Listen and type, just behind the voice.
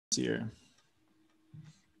Here.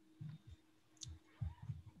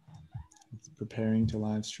 It's preparing to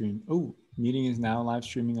live stream. Oh, meeting is now live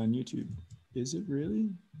streaming on YouTube. Is it really?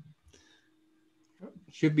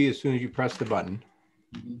 Should be as soon as you press the button.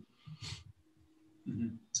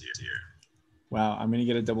 Wow, I'm gonna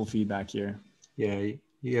get a double feedback here. Yeah,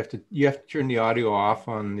 you have to turn the audio off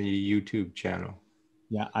on the YouTube channel.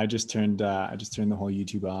 Yeah, I just turned the whole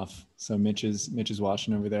YouTube off. So Mitch is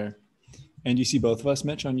watching over there. And you see both of us,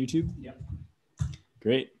 Mitch, on YouTube? Yeah.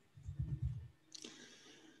 Great.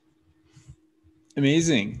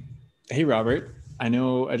 Amazing. Hey, Robert. I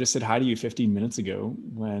know I just said hi to you 15 minutes ago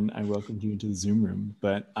when I welcomed you into the Zoom room,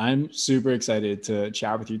 but I'm super excited to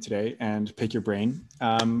chat with you today and pick your brain.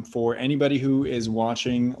 For anybody who is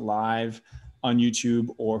watching live on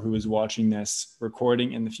YouTube or who is watching this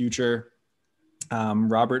recording in the future,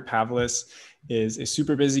 Robert Pavlis is a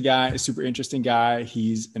super busy guy, a super interesting guy.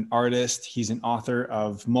 He's an artist. He's an author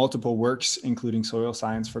of multiple works, including Soil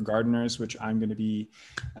Science for Gardeners, which I'm going to be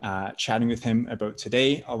chatting with him about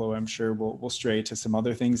today, although I'm sure we'll stray to some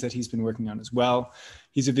other things that he's been working on as well.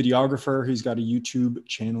 He's a videographer. He's got a YouTube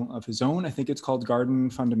channel of his own. I think it's called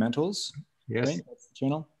Garden Fundamentals. Yes. Right? That's the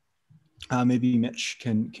channel. Maybe Mitch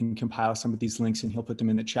can compile some of these links and he'll put them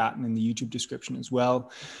in the chat and in the YouTube description as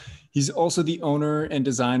well. He's also the owner and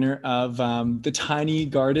designer of the Tiny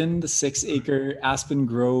Garden, the 6-acre Aspen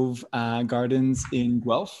Grove Gardens in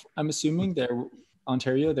Guelph, I'm assuming, there,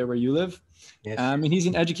 Ontario, there where you live. Yes. And he's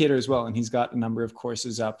an educator as well, and he's got a number of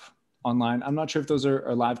courses up online. I'm not sure if those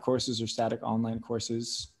are live courses or static online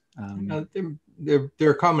courses.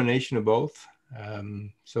 They're a combination of both.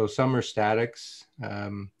 So some are statics.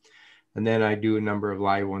 And then I do a number of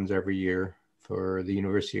live ones every year for the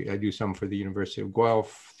university. I do some for the University of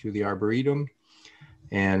Guelph through the Arboretum.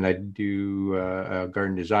 And I do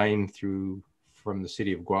garden design from the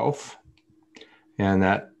city of Guelph. And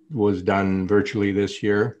that was done virtually this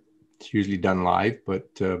year. It's usually done live,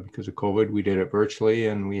 but because of COVID, we did it virtually.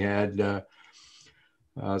 And we had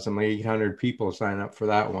some 800 people sign up for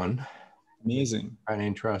that one. Amazing. Kind of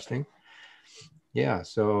interesting. Yeah,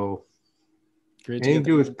 so... Great anything to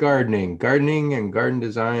do with gardening and garden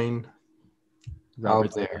design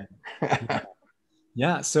out there.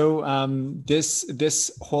 Yeah. So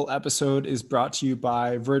this whole episode is brought to you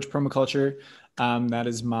by Verge Permaculture. That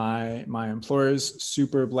is my employers.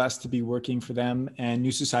 Super blessed to be working for them, and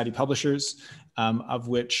New Society Publishers, of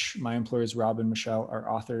which my employers Rob and Michelle are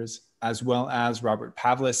authors, as well as Robert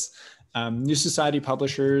Pavlis. New Society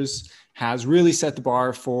Publishers has really set the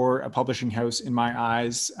bar for a publishing house in my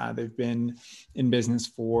eyes. They've been in business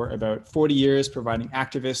for about 40 years, providing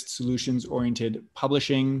activist, solutions-oriented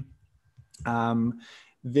publishing. Most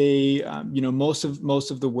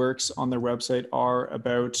of the works on their website are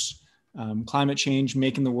about climate change,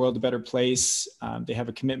 making the world a better place. They have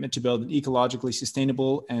a commitment to build an ecologically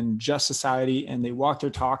sustainable and just society, and they walk their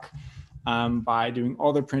talk by doing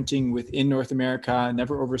all their printing within North America,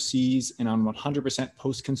 never overseas, and on 100%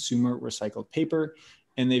 post-consumer recycled paper.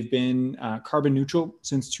 And they've been carbon neutral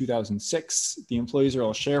since 2006. The employees are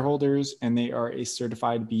all shareholders, and they are a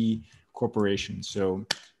certified B corporation. So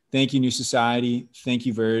thank you, New Society. Thank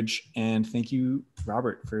you, Verge. And thank you,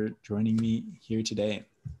 Robert, for joining me here today.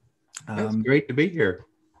 It's great to be here.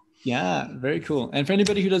 Yeah, very cool. And for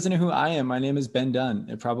anybody who doesn't know who I am, my name is Ben Dunn.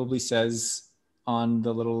 It probably says on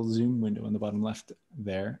the little Zoom window on the bottom left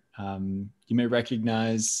there. You may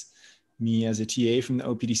recognize me as a TA from the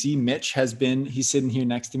OPDC. Mitch he's sitting here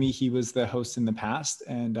next to me. He was the host in the past,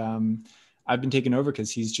 and I've been taking over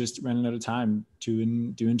because he's just running out of time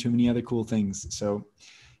doing too many other cool things. So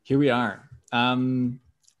here we are.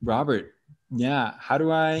 Robert, yeah, how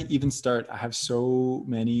do I even start? I have so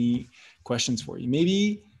many questions for you.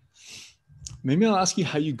 Maybe I'll ask you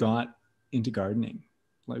how you got into gardening.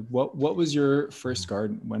 Like what was your first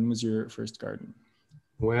garden? When was your first garden?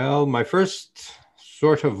 Well, my first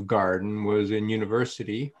sort of garden was in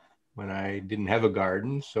university when I didn't have a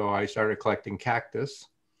garden. So I started collecting cactus.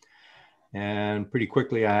 And pretty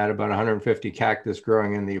quickly I had about 150 cactus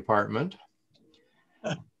growing in the apartment.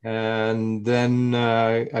 And then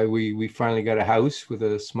we finally got a house with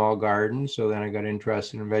a small garden. So then I got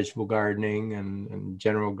interested in vegetable gardening and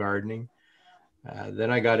general gardening. Then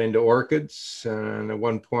I got into orchids, and at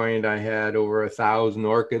one point I had over 1,000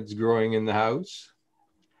 orchids growing in the house.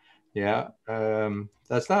 Yeah,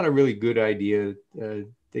 that's not a really good idea.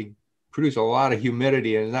 They produce a lot of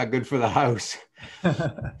humidity and it's not good for the house.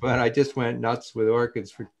 But I just went nuts with orchids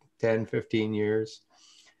for 10, 15 years.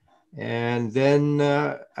 And then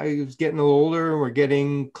I was getting a little older, and we're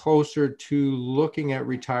getting closer to looking at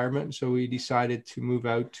retirement. So we decided to move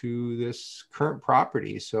out to this current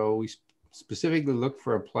property. So we specifically looked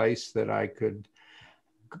for a place that I could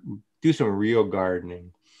do some real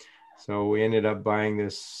gardening. So we ended up buying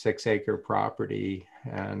this 6-acre property,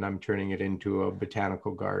 and I'm turning it into a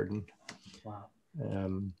botanical garden. Wow.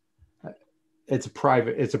 It's a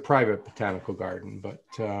private botanical garden, but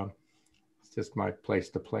it's just my place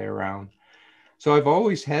to play around. So I've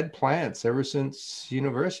always had plants ever since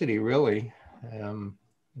university, really. And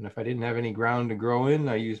if I didn't have any ground to grow in,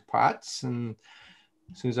 I used pots. And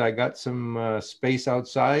as soon as I got some space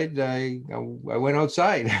outside, I went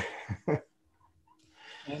outside.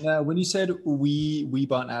 And when you said we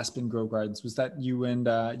bought Aspen Grove Gardens, was that you and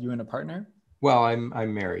a partner? Well,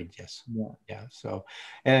 I'm married, yes. Yeah. So,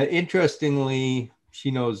 interestingly,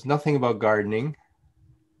 she knows nothing about gardening,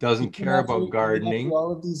 doesn't care about gardening.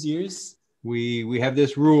 All of these years, we have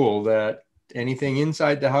this rule that anything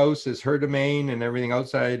inside the house is her domain and everything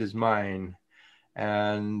outside is mine,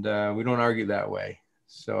 and we don't argue that way.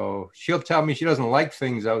 So she'll tell me she doesn't like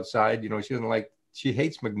things outside. She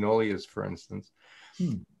hates magnolias, for instance,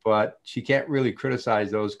 but she can't really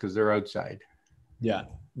criticize those because they're outside. Yeah.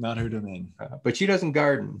 Not her domain. But she doesn't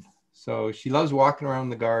garden. So she loves walking around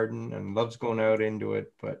the garden and loves going out into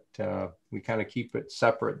it. But we kind of keep it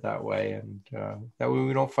separate that way. And that way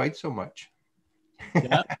we don't fight so much.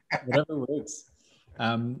 Yeah, whatever works.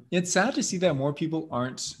 It's sad to see that more people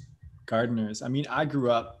aren't gardeners. I mean, I grew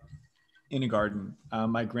up in a garden.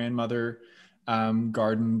 My grandmother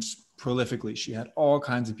gardened prolifically. She had all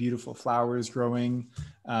kinds of beautiful flowers growing,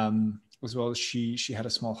 as well as she had a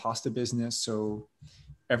small hosta business. So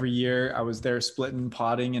every year I was there splitting,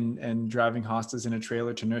 potting, and driving hostas in a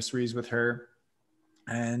trailer to nurseries with her.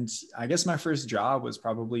 And I guess my first job was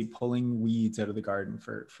probably pulling weeds out of the garden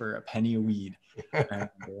for a penny a weed. And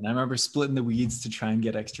I remember splitting the weeds to try and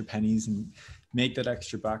get extra pennies and make that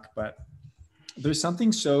extra buck. But there's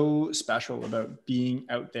something so special about being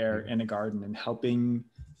out there in a garden and helping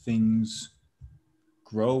things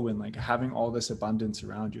grow and like having all this abundance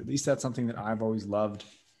around you. At least that's something that I've always loved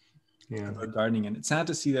about gardening. And it's sad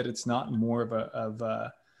to see that it's not more of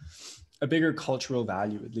a bigger cultural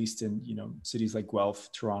value, at least in, cities like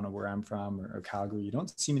Guelph, Toronto, where I'm from, or Calgary. You don't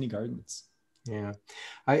see many gardens. Yeah.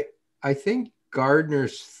 I think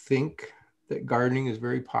gardeners think that gardening is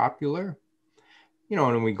very popular. And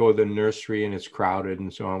when we go to the nursery and it's crowded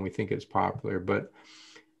and so on, we think it's popular. But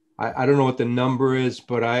I don't know what the number is,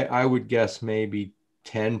 but I would guess maybe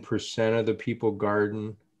 10% of the people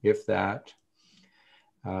garden, if that.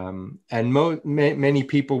 And many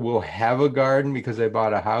people will have a garden because they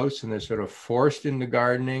bought a house and they're sort of forced into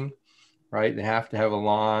gardening, right? They have to have a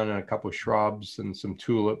lawn and a couple of shrubs and some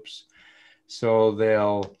tulips. So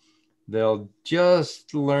they'll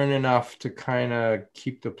just learn enough to kind of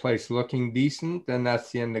keep the place looking decent, and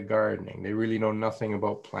that's the end of gardening. They really know nothing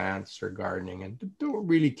about plants or gardening and don't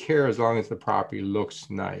really care as long as the property looks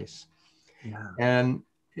nice. Yeah. And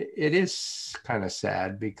it is kind of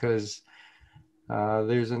sad because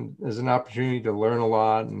there's an opportunity to learn a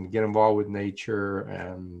lot and get involved with nature.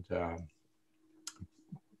 And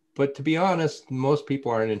but to be honest, most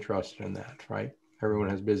people aren't interested in that, right? Everyone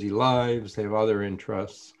has busy lives. They have other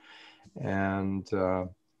interests. And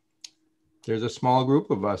there's a small group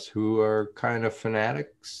of us who are kind of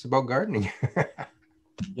fanatics about gardening.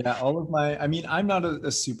 Yeah, I'm not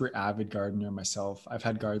a super avid gardener myself. I've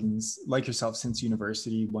had gardens like yourself since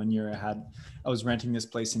university. One year I was renting this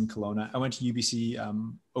place in Kelowna. I went to UBC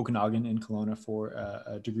Okanagan in Kelowna for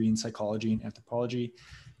a degree in psychology and anthropology.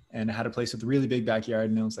 And I had a place with a really big backyard.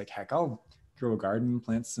 And I was like, heck, I'll grow a garden,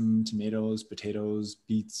 plant some tomatoes, potatoes,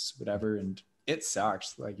 beets, whatever. And it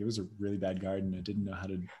sucked. Like, it was a really bad garden. I didn't know how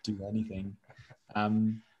to do anything.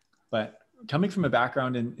 But coming from a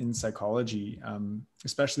background in psychology,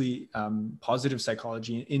 especially positive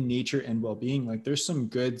psychology in nature and well-being, like there's some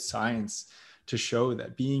good science to show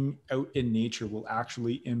that being out in nature will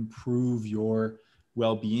actually improve your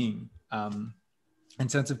well-being and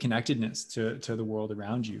sense of connectedness to the world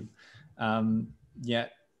around you.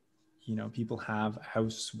 Yet, people have a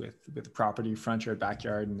house with a property, front yard,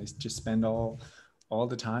 backyard, and they just spend all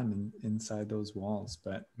the time inside those walls.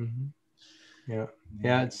 But yeah,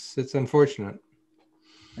 it's unfortunate.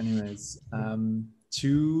 Anyways,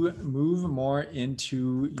 to move more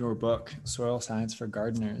into your book, Soil Science for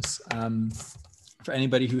Gardeners. For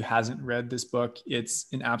anybody who hasn't read this book, it's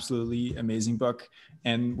an absolutely amazing book.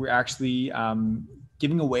 And we're actually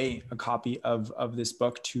giving away a copy of this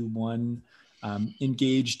book to one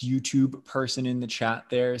engaged YouTube person in the chat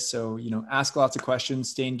there. So, ask lots of questions,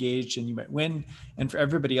 stay engaged, and you might win. And for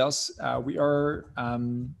everybody else, there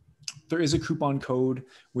is a coupon code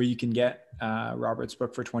where you can get Robert's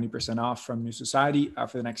book for 20% off from New Society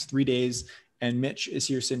for the next 3 days. And Mitch is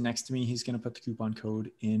here sitting next to me. He's going to put the coupon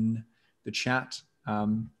code in the chat.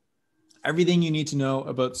 Everything you need to know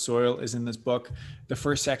about soil is in this book. The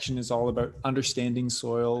first section is all about understanding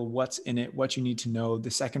soil, what's in it, what you need to know.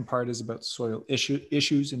 The second part is about soil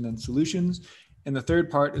issues and then solutions. And the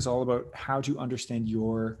third part is all about how to understand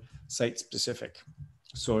your site-specific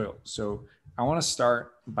soil. So I want to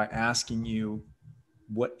start by asking you,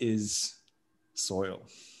 what is soil?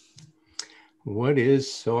 What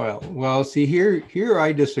is soil? Well, see, here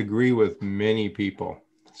I disagree with many people.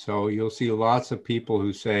 So you'll see lots of people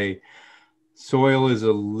who say soil is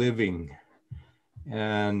a living.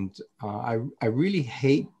 And I really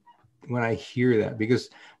hate when I hear that, because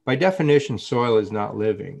by definition, soil is not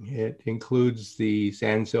living. It includes the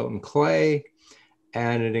sand, silt, and clay,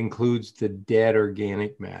 and it includes the dead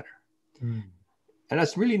organic matter. And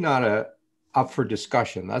that's really not up for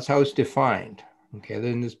discussion. That's how it's defined. Okay,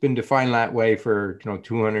 then it's been defined that way for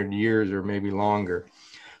 200 years or maybe longer.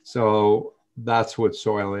 So that's what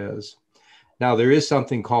soil is. Now, there is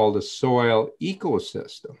something called a soil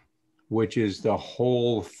ecosystem, which is the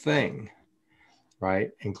whole thing,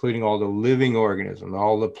 right? Including all the living organisms,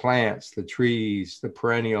 all the plants, the trees, the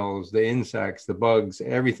perennials, the insects, the bugs,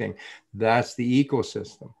 everything. That's the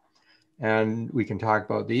ecosystem. And we can talk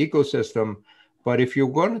about the ecosystem, but if you're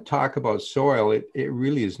going to talk about soil, it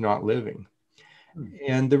really is not living.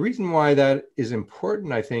 And the reason why that is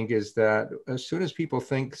important, I think, is that as soon as people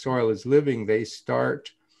think soil is living, they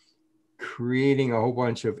start creating a whole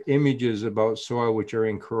bunch of images about soil which are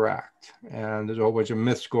incorrect. And there's a whole bunch of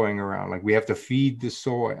myths going around, like we have to feed the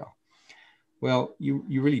soil. Well, you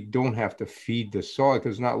really don't have to feed the soil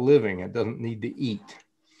because it's not living. It doesn't need to eat,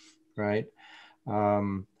 right?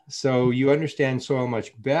 So you understand soil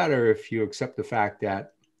much better if you accept the fact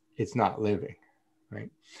that it's not living, right?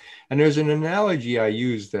 And there's an analogy I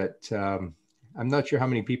use that I'm not sure how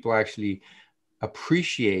many people actually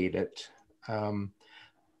appreciate it.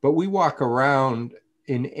 But we walk around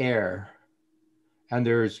in air, and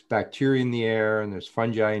there's bacteria in the air, and there's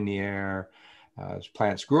fungi in the air, there's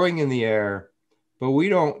plants growing in the air, but we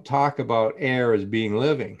don't talk about air as being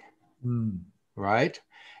living, right?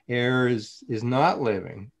 Air is not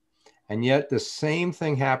living. And yet the same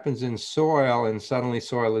thing happens in soil, and suddenly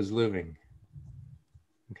soil is living.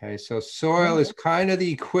 Okay, so soil is kind of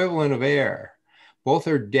the equivalent of air. Both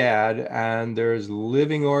are dead, and there's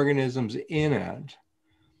living organisms in it,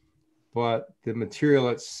 but the material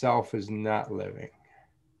itself is not living.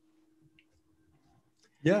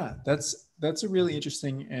 Yeah, that's a really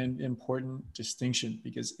interesting and important distinction,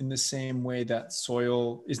 because in the same way that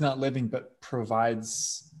soil is not living but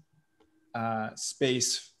provides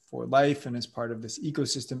space for life and is part of this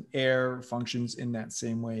ecosystem, air functions in that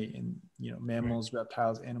same way. And mammals,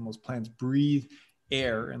 reptiles, animals, plants breathe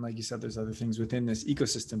air, and like you said, there's other things within this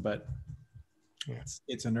ecosystem, but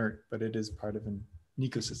it's inert, but it is part of an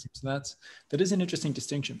ecosystem. So that is an interesting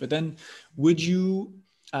distinction. But then, would you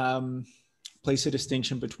place a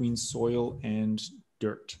distinction between soil and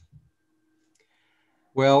dirt?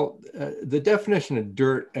 Well, the definition of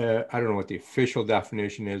dirt, I don't know what the official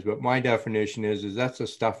definition is, but my definition is that's the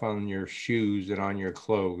stuff on your shoes and on your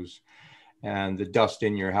clothes and the dust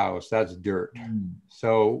in your house. That's dirt.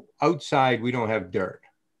 So outside, we don't have dirt.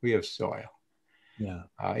 We have soil. Yeah.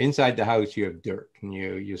 Inside the house, you have dirt, and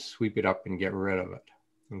you sweep it up and get rid of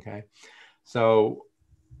it. Okay. So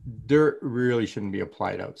dirt really shouldn't be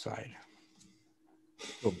applied outside.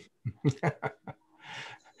 Oh.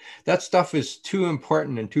 That stuff is too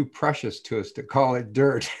important and too precious to us to call it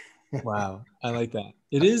dirt. Wow. I like that.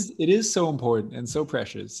 It is so important and so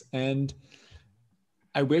precious. And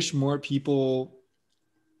I wish more people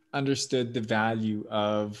understood the value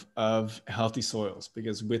of healthy soils,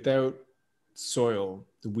 because without soil,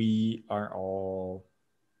 we are all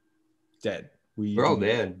dead. We're all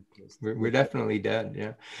dead. We're definitely dead.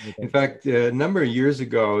 Yeah. In fact, a number of years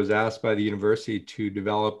ago, I was asked by the university to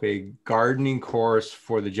develop a gardening course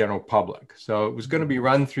for the general public. So it was going to be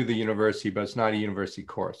run through the university, but it's not a university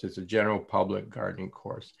course. It's a general public gardening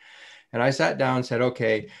course. And I sat down and said,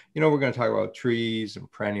 okay, we're going to talk about trees and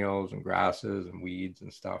perennials and grasses and weeds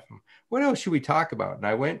and stuff. And what else should we talk about? And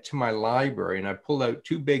I went to my library and I pulled out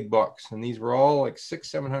 2 big books, and these were all like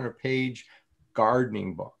 600-700 page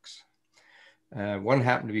gardening books. One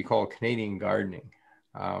happened to be called Canadian Gardening.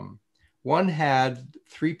 One had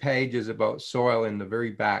 3 pages about soil in the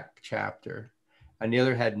very back chapter, and the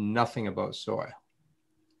other had nothing about soil.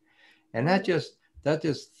 And that just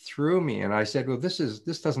threw me. And I said, well, this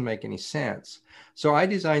doesn't make any sense. So I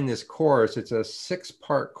designed this course. It's a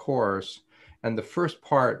 6-part course, and the first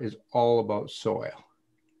part is all about soil.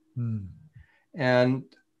 And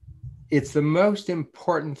it's the most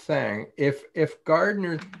important thing. If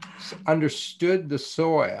gardeners understood the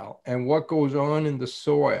soil and what goes on in the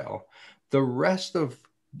soil, the rest of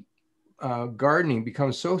gardening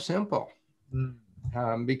becomes so simple,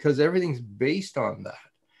 because everything's based on that.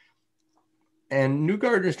 And new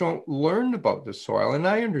gardeners don't learn about the soil. And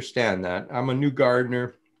I understand that. I'm a new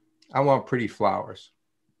gardener. I want pretty flowers.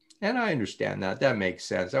 And I understand that. That makes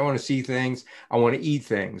sense. I want to see things. I want to eat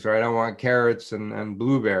things, right? I want carrots and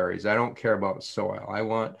blueberries. I don't care about soil. I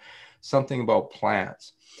want something about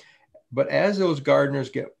plants. But as those gardeners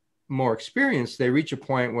get more experienced, they reach a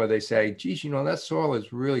point where they say, geez, that soil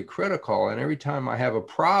is really critical. And every time I have a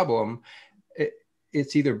problem,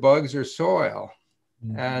 it's either bugs or soil.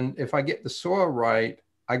 Mm-hmm. And if I get the soil right,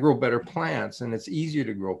 I grow better plants, and it's easier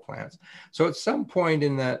to grow plants. So at some point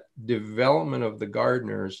in that development of the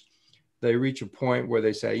gardeners, they reach a point where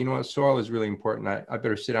they say, soil is really important. I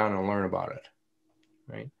better sit down and learn about it,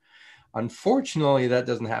 right? Unfortunately, that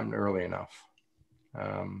doesn't happen early enough.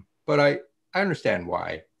 But I understand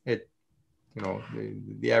why.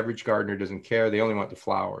 The average gardener doesn't care. They only want the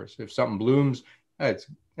flowers. If something blooms, that's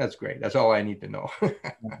great. That's all I need to know,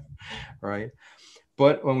 right?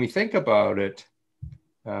 But when we think about it,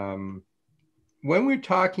 when we're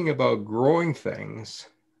talking about growing things,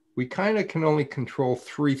 we kind of can only control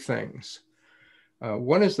three things.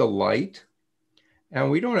 One is the light, and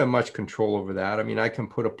we don't have much control over that. I mean, I can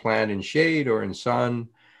put a plant in shade or in sun,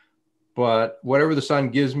 but whatever the sun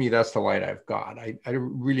gives me, that's the light I've got. I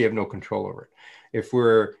really have no control over it. If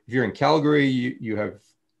you're in Calgary, you have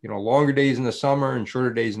longer days in the summer and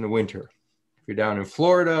shorter days in the winter. If you're down in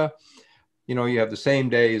Florida, you have the same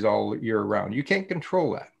days all year round. You can't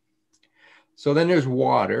control that. So then there's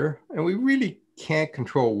water, and we really can't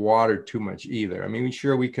control water too much either. I mean,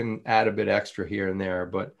 sure, we can add a bit extra here and there,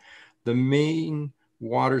 but the main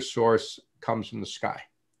water source comes from the sky,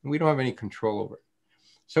 and we don't have any control over it.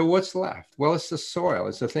 So what's left? Well, it's the soil.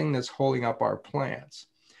 It's the thing that's holding up our plants.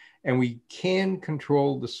 And we can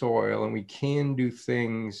control the soil, and we can do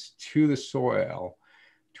things to the soil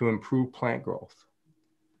to improve plant growth.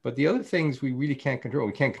 But the other things we really can't control.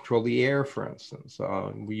 We can't control the air, for instance.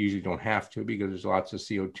 We usually don't have to, because there's lots of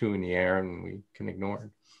CO2 in the air and we can ignore it.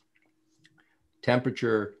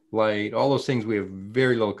 Temperature, light, all those things we have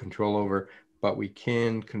very little control over, but we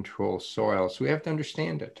can control soil. So we have to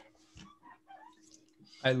understand it.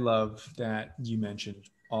 I love that you mentioned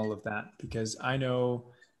all of that, because I know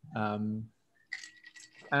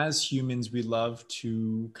as humans, we love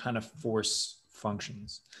to kind of force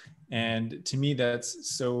functions. And to me,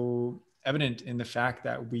 that's so evident in the fact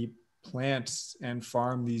that we plant and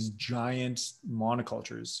farm these giant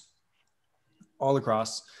monocultures all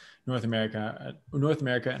across North America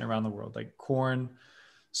and around the world, like corn,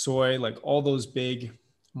 soy, like all those big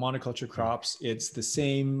monoculture crops. It's the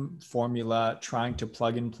same formula, trying to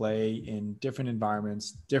plug and play in different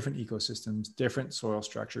environments, different ecosystems, different soil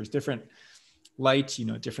structures, different light,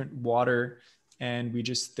 different water. And we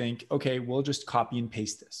just think, okay, we'll just copy and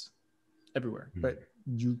paste this everywhere. But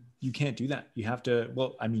you can't do that. You have to,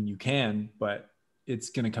 well, I mean, you can, but it's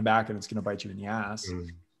going to come back and it's going to bite you in the ass.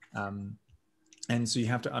 And so you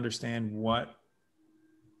have to understand what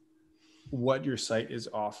your site is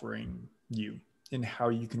offering you and how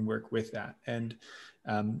you can work with that. And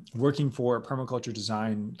working for a permaculture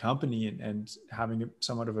design company and having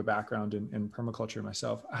somewhat of a background in permaculture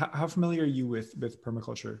myself, how familiar are you with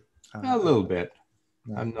permaculture? A little bit.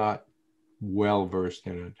 Yeah. I'm not well versed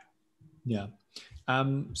in it. Yeah.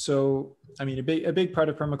 So, I mean, a big part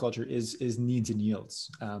of permaculture is needs and yields.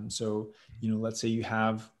 So, let's say you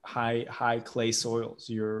have high clay soils,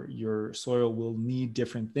 your soil will need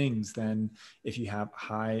different things than if you have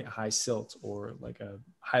high silt, or like a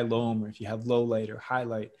high loam, or if you have low light or high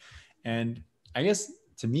light. And I guess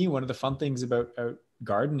to me, one of the fun things about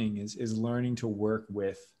gardening is learning to work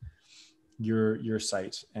with your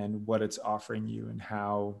site and what it's offering you, and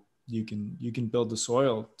how you can build the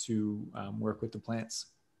soil to work with the plants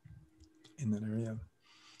in that area.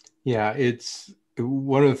 Yeah, it's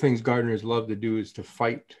one of the things gardeners love to do is to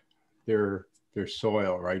fight their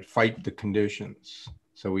soil, right? Fight the conditions.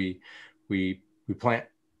 So we plant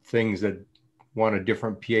things that want a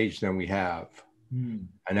different pH than we have, and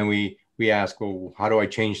then we ask, well, how do I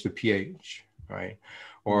change the pH, right?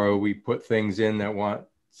 Or we put things in that want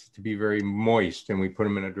to be very moist, and we put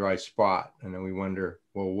them in a dry spot, and then we wonder,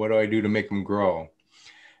 well, what do I do to make them grow?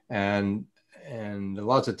 And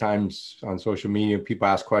lots of times on social media, people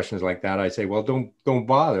ask questions like that. I say, well, don't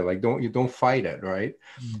bother. Like, don't fight it, right?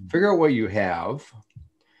 Figure out what you have,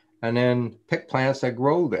 and then pick plants that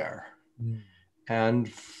grow there. And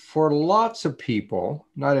for lots of people,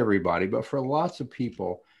 not everybody, but for lots of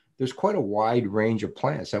people, there's quite a wide range of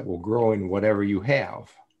plants that will grow in whatever you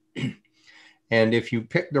have. And if you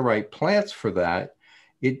pick the right plants for that,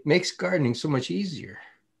 it makes gardening so much easier.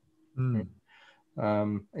 Mm.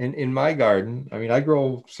 In my garden, I mean, I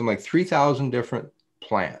grow some like 3,000 different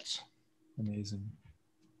plants. Amazing.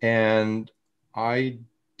 And I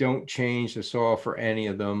don't change the soil for any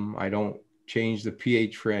of them. I don't change the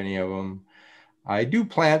pH for any of them. I do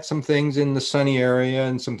plant some things in the sunny area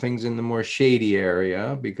and some things in the more shady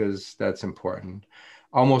area because that's important.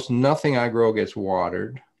 Almost nothing I grow gets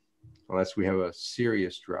watered unless we have a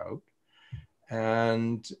serious drought.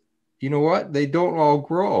 And you know what? They don't all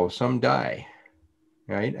grow. Some die,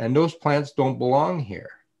 right? And those plants don't belong here.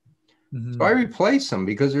 So I Mm-hmm. replace them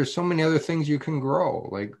because there's so many other things you can grow.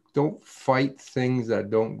 Like, don't fight things that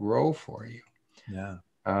don't grow for you. Yeah.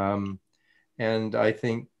 Um, and I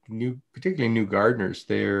think particularly new gardeners,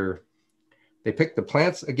 they pick the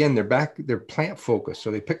plants again. They're plant focused.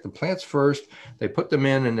 So they pick the plants first, they put them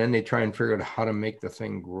in, and then they try and figure out how to make the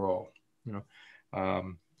thing grow. You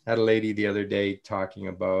know, had a lady the other day talking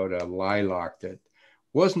about a lilac that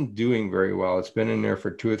wasn't doing very well. It's been in there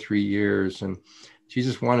for 2 or 3 years, and she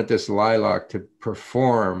just wanted this lilac to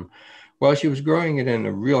perform. Well, she was growing it in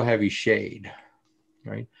a real heavy shade,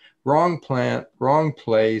 right? Wrong plant, wrong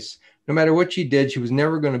place. No matter what she did, she was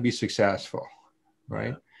never going to be successful, right?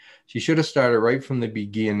 Yeah. She should have started right from the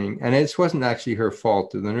beginning. And it wasn't actually her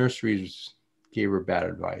fault. The nurseries gave her bad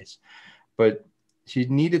advice. But she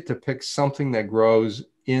needed to pick something that grows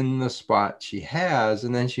in the spot she has,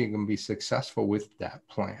 and then she can be successful with that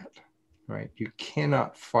plant, right? You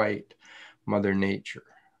cannot fight Mother Nature,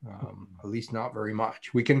 at least not very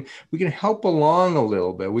much. We can help along a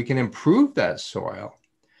little bit. We can improve that soil,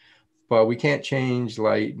 but we can't change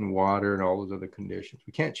light and water and all those other conditions.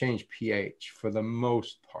 We can't change pH for the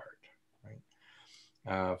most part,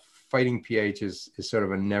 right? Fighting pH is sort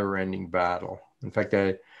of a never-ending battle. In fact,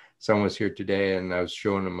 someone was here today, and I was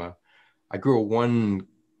showing them I grew one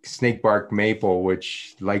snakebark maple,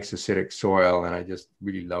 which likes acidic soil, and I just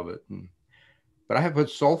really love it. But I have put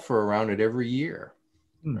sulfur around it every year,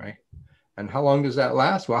 Mm. right? And how long does that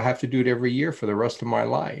last? Well, I have to do it every year for the rest of my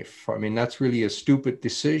life. I mean, that's really a stupid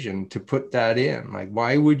decision to put that in. Like,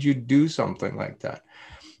 why would you do something like that?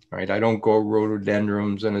 Right? I don't grow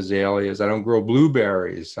rhododendrons and azaleas. I don't grow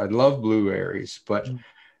blueberries. I love blueberries, but Mm.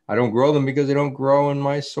 I don't grow them because they don't grow in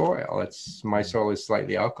my soil. My soil is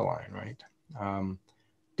slightly alkaline, right?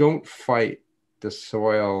 Don't fight the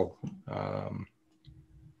soil.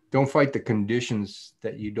 Don't fight the conditions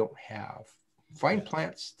that you don't have. Find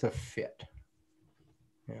plants to fit.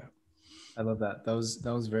 Yeah. I love that. That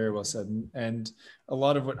was very well said. And a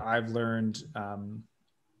lot of what I've learned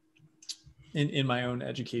in my own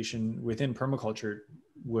education within permaculture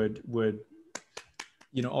would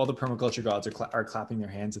all the permaculture gods are clapping their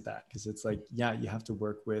hands at that, because it's like, yeah, you have to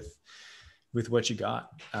work with what you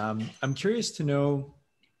got. I'm curious to know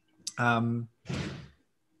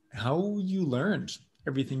how you learned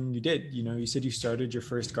everything you did. You said you started your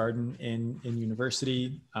first garden in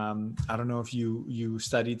university. I don't know if you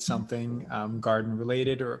studied something garden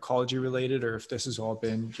related or ecology related, or if this has all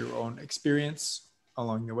been your own experience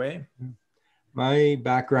along the way. My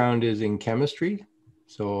background is in chemistry.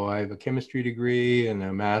 So I have a chemistry degree and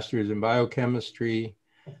a master's in biochemistry.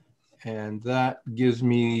 And that gives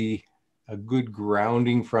me a good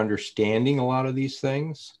grounding for understanding a lot of these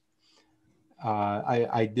things.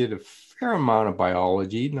 I did a fair amount of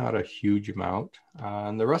biology, not a huge amount,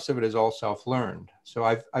 and the rest of it is all self-learned. So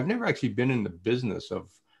I've never actually been in the business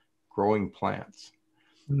of growing plants.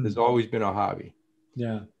 There's always been a hobby.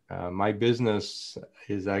 Yeah. My business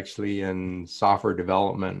is actually in software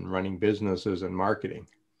development and running businesses and marketing.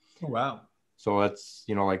 Oh, wow. So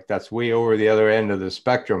that's way over the other end of the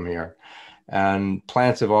spectrum here. And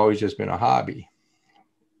plants have always just been a hobby.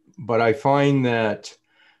 But I find that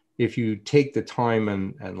if you take the time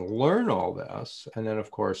and learn all this, and then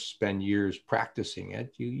of course spend years practicing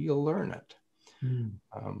it, you'll learn it.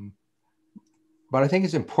 But I think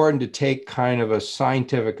it's important to take kind of a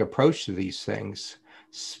scientific approach to these things,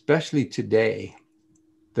 especially today.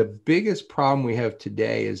 The biggest problem we have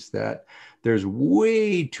today is that there's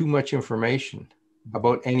way too much information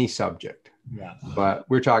about any subject. Yeah. But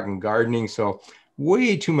we're talking gardening, so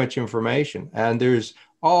way too much information. And there's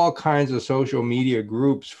all kinds of social media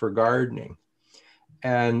groups for gardening.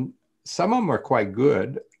 And some of them are quite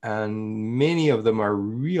good, and many of them are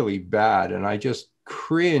really bad. And I just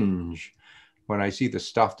cringe when I see the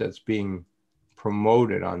stuff that's being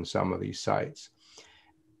promoted on some of these sites.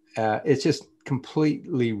 It's just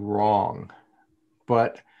completely wrong.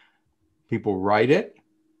 But people write it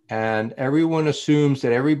And everyone assumes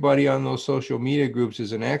that everybody on those social media groups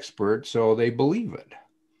is an expert, so they believe it.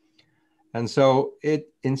 And so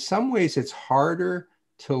in some ways, it's harder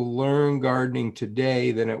to learn gardening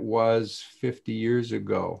today than it was 50 years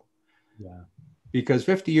ago. Yeah. Because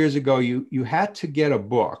 50 years ago, you had to get a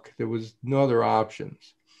book. There was no other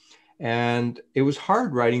options. And it was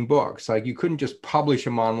hard writing books. Like you couldn't just publish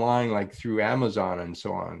them online, like through Amazon and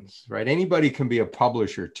so on, right? Anybody can be a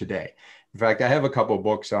publisher today. In fact, I have a couple of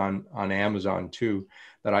books on Amazon too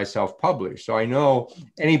that I self-publish. So I know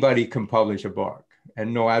anybody can publish a book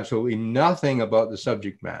and know absolutely nothing about the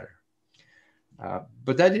subject matter.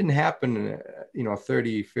 But that didn't happen,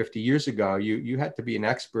 30, 50 years ago. You had to be an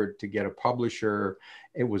expert to get a publisher.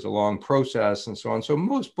 It was a long process and so on. So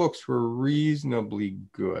most books were reasonably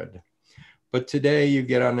good. But today you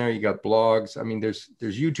get on there, you got blogs. I mean, there's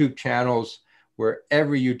YouTube channels where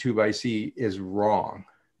every YouTube I see is wrong.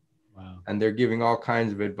 Wow. And they're giving all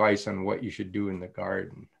kinds of advice on what you should do in the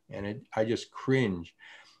garden. And I just cringe.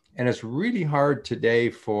 And it's really hard today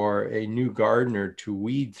for a new gardener to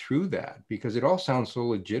weed through that because it all sounds so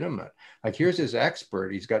legitimate. Like here's this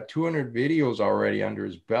expert. He's got 200 videos already under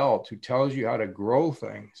his belt who tells you how to grow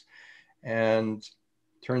things. And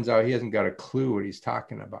turns out he hasn't got a clue what he's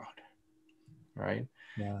talking about. Right?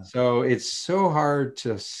 Yeah. So it's so hard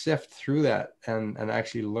to sift through that and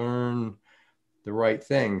actually learn the right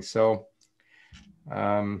thing. So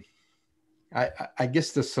I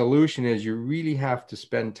guess the solution is you really have to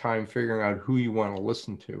spend time figuring out who you want to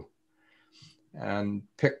listen to and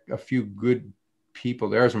pick a few good people.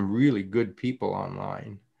 There are some really good people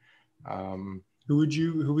online. Who would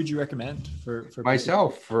you recommend for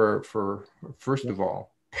myself for first of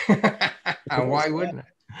all? Why wouldn't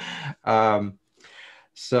I?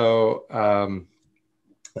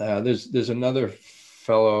 There's another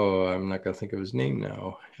fellow, I'm not going to think of his name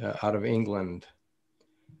now, out of England,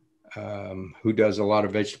 who does a lot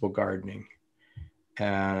of vegetable gardening.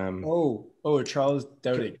 Charles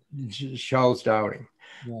Dowding. Charles Dowding.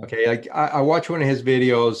 Yeah. Okay, like I watch one of his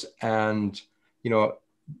videos, and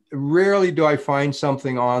rarely do I find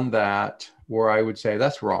something on that where I would say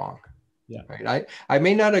that's wrong. Yeah. Right. I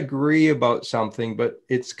may not agree about something, but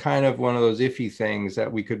it's kind of one of those iffy things that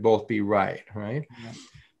we could both be right. Right. Yeah.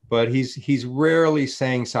 But he's rarely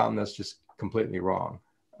saying something that's just completely wrong.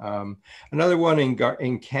 Another one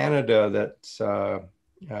in Canada that's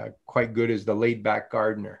quite good is the Laid Back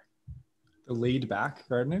Gardener. The Laid Back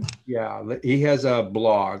Gardener? Yeah, he has a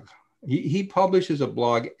blog. He publishes a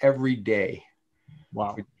blog every day.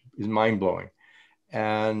 Wow. Which is mind-blowing.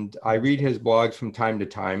 And I read his blogs from time to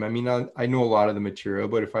time. I mean, I know a lot of the material,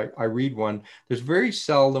 but if I read one, there's very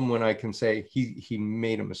seldom when I can say he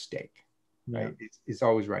made a mistake. Right? Yeah. It's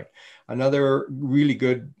always right. Another really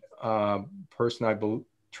good person I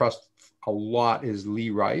trust a lot is Lee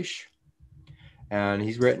Reich. And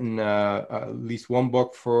he's written at least one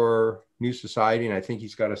book for New Society, and I think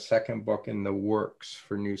he's got a second book in the works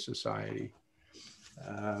for New Society.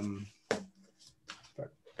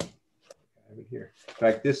 Here. In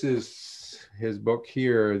fact, this is his book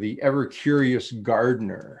here, The Ever Curious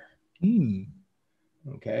Gardener.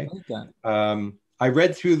 Okay. I like that. I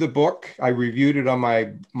read through the book. I reviewed it on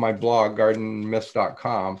my blog,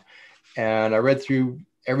 gardenmyths.com, and I read through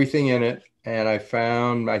everything in it. And I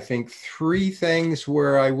found, I think, 3 things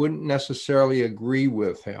where I wouldn't necessarily agree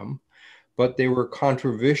with him, but they were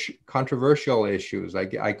controversial issues.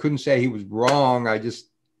 I couldn't say he was wrong. I just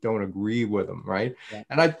don't agree with him, right? Yeah.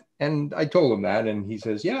 And I told him that, and he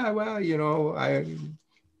says, yeah, well,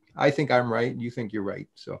 I think I'm right, you think you're right.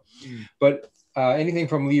 So, but anything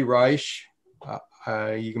from Lee Reich,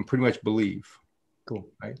 you can pretty much believe. Cool.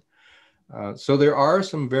 Right? So there are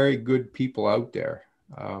some very good people out there.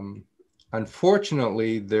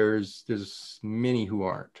 Unfortunately, there's many who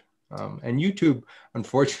aren't. And YouTube,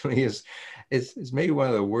 unfortunately, is maybe one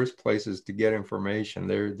of the worst places to get information.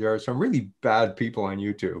 There are some really bad people on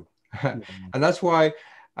YouTube. And that's why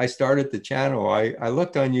I started the channel. I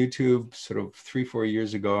looked on YouTube sort of 3-4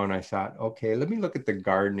 years ago, and I thought, okay, let me look at the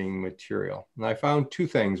gardening material. And I found 2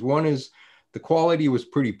 things. One is the quality was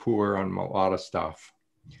pretty poor on a lot of stuff.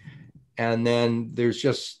 And then there's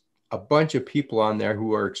just a bunch of people on there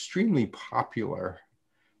who are extremely popular,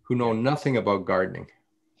 who know nothing about gardening.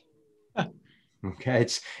 Okay,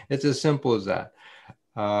 it's as simple as that.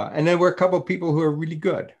 And then we're a couple of people who are really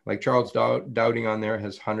good, like Charles Dowding on there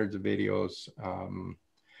has hundreds of videos.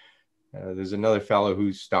 There's another fellow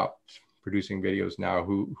who stopped producing videos now,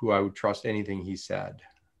 who I would trust anything he said,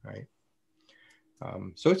 right?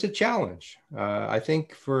 So it's a challenge. I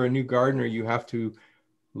think for a new gardener, you have to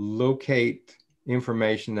locate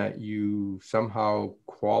information that you somehow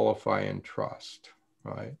qualify and trust.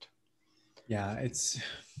 right? Yeah,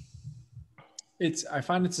 I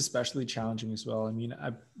find it's especially challenging as well. I mean,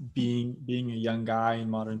 being a young guy in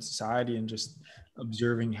modern society and just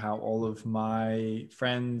observing how all of my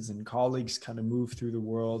friends and colleagues kind of move through the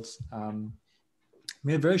world.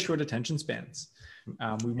 We have very short attention spans.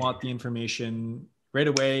 We want the information right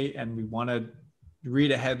away, and we want to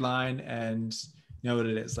read a headline and know what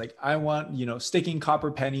it is. Like, I want, sticking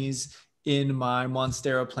copper pennies in my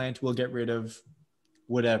Monstera plant will get rid of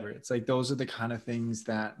whatever. It's like, those are the kind of things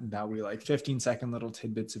that we like, 15-second little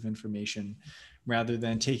tidbits of information, rather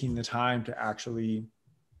than taking the time to actually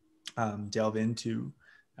delve into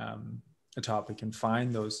a topic and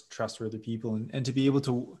find those trustworthy people, and to be able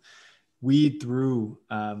to weed through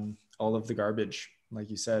all of the garbage. Like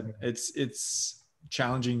you said, it's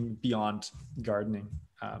challenging beyond gardening.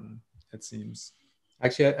 It seems.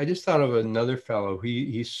 Actually, I just thought of another fellow.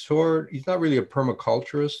 He's not really a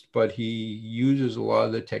permaculturist, but he uses a lot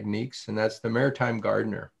of the techniques, and that's the maritime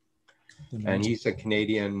gardener. And he's a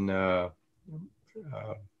Canadian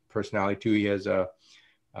personality too. He has a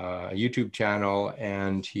YouTube channel,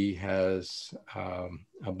 and he has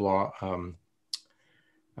a blog,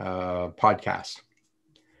 podcast.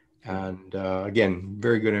 And again,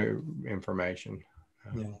 very good information.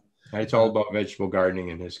 Yeah. And it's all about vegetable gardening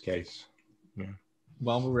in his case. Yeah.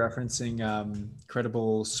 While we're referencing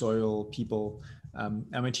credible soil people, I'm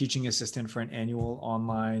a teaching assistant for an annual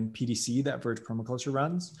online PDC that Verge Permaculture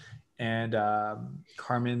runs. And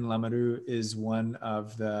Carmen Lamoureux is one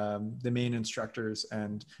of the main instructors.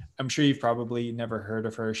 And I'm sure you've probably never heard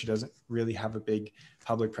of her. She doesn't really have a big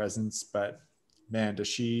public presence, but man, does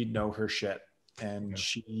she know her shit. And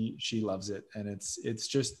she loves it. And it's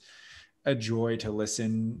just a joy to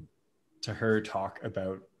listen to her talk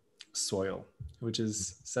about soil, which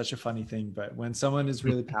is such a funny thing. But when someone is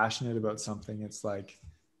really passionate about something, it's like,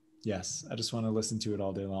 yes, I just want to listen to it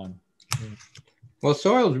all day long. Well,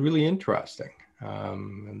 soil is really interesting.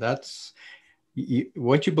 And that's,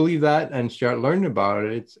 once you believe that and start learning about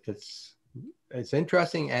it, it's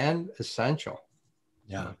interesting and essential.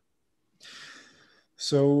 Yeah.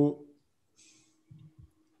 So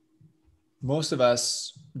most of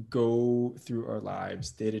us go through our lives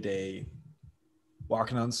day to day,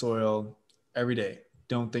 walking on soil every day.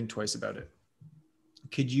 Don't think twice about it.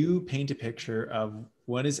 Could you paint a picture of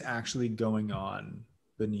what is actually going on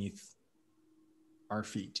beneath our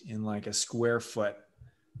feet in like a square foot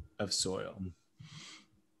of soil?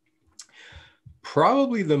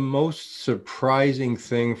 Probably the most surprising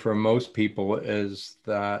thing for most people is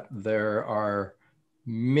that there are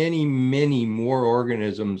many, many more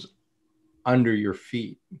organisms under your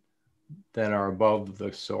feet than are above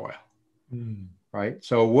the soil. Right?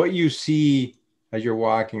 So what you see as you're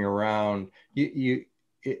walking around, it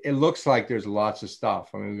looks like there's lots of stuff.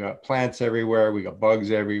 I mean, we've got plants everywhere, we got bugs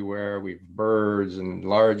everywhere, we've birds and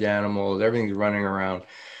large animals, everything's running around.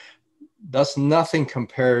 That's nothing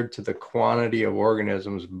compared to the quantity of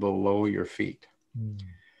organisms below your feet.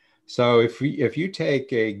 So if you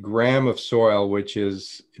take a gram of soil, which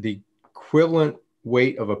is the equivalent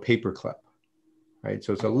weight of a paperclip, right?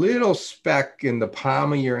 So it's a little speck in the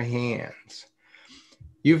palm of your hands.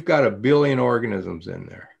 You've got 1 billion organisms in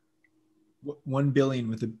there. 1 billion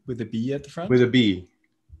with a B at the front? With a B,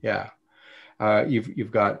 yeah.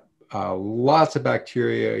 You've got lots of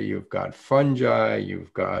bacteria. You've got fungi.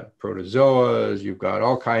 You've got protozoas. You've got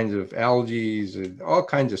all kinds of algae and all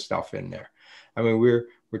kinds of stuff in there. I mean, we're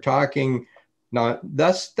talking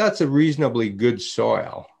that's a reasonably good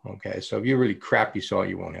soil. Okay, so if you're really crappy soil,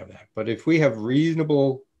 you won't have that. But if we have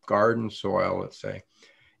reasonable garden soil, let's say,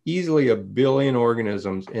 easily 1 billion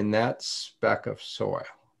organisms in that speck of soil.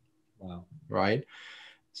 Wow. Right?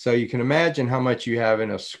 So you can imagine how much you have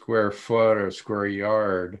in a square foot or a square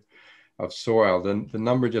yard of soil. Then the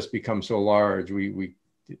number just becomes so large, it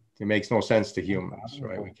makes no sense to humans,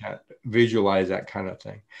 right? We can't visualize that kind of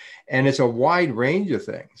thing. And it's a wide range of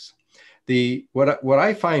things. What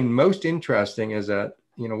I find most interesting is that,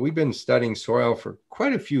 we've been studying soil for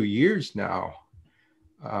quite a few years now,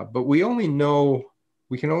 but we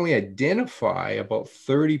can only identify about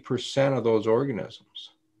 30% of those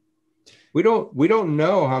organisms. We don't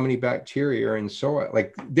know how many bacteria are in soil,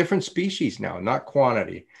 like different species now, not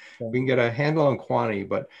quantity. Okay. We can get a handle on quantity,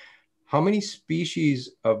 but how many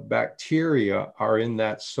species of bacteria are in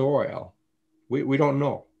that soil? We don't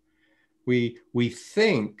know. We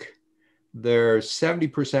think there's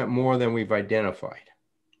 70% more than we've identified.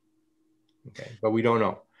 Okay, but we don't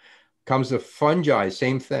know. Comes to fungi,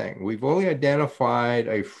 same thing. We've only identified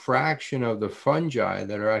a fraction of the fungi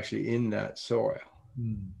that are actually in that soil.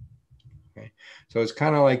 Okay, so it's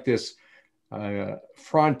kind of like this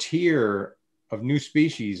frontier of new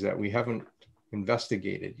species that we haven't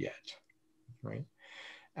investigated yet, right?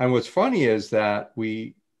 And what's funny is that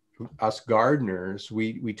us gardeners,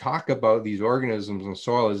 we talk about these organisms in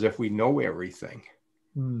soil as if we know everything,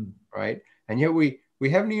 right? And yet we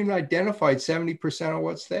haven't even identified 70% of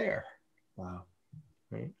what's there. Wow.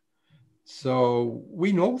 Right? So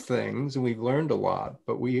we know things and we've learned a lot,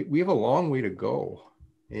 but we have a long way to go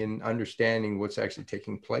in understanding what's actually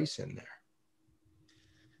taking place in there.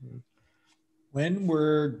 When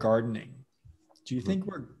we're gardening, do you think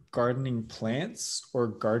we're gardening plants or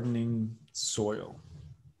gardening soil?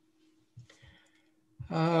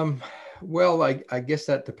 Well, I guess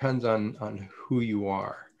that depends on who you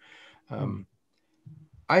are.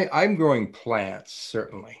 I'm growing plants,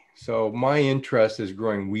 certainly. So my interest is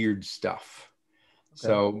growing weird stuff. Okay.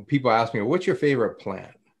 So people ask me, what's your favorite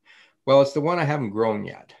plant? Well, it's the one I haven't grown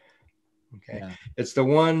yet. Okay. Yeah. It's the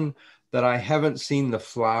one that I haven't seen the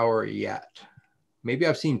flower yet. Maybe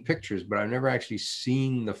I've seen pictures, but I've never actually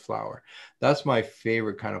seen the flower. That's my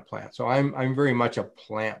favorite kind of plant. So I'm very much a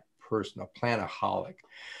plant person, a plantaholic.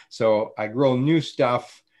 So I grow new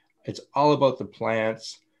stuff. It's all about the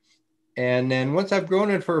plants. And then once I've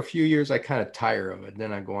grown it for a few years, I kind of tire of it.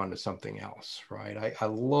 Then I go on to something else, right? I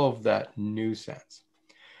love that new sense.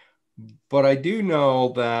 But I do know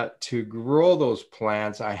that to grow those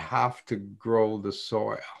plants, I have to grow the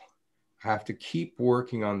soil. I have to keep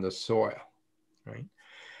working on the soil, right?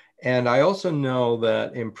 And I also know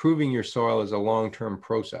that improving your soil is a long-term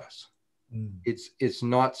process. It's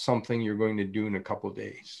not something you're going to do in a couple of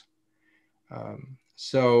days.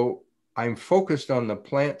 So I'm focused on the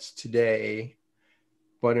plants today,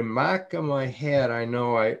 but in the back of my head, I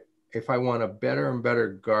know if I want a better and better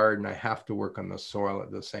garden, I have to work on the soil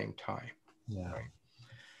at the same time. Yeah.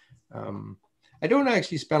 Right? I don't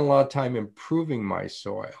actually spend a lot of time improving my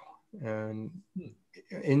soil. And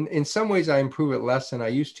in some ways, I improve it less than I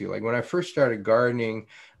used to. Like when I first started gardening,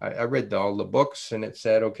 I read all the books and it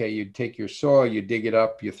said, okay, you take your soil, you dig it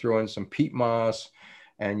up, you throw in some peat moss,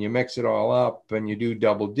 and you mix it all up and you do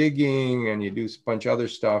double digging and you do a bunch of other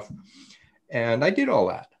stuff. And I did all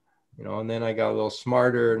that, and then I got a little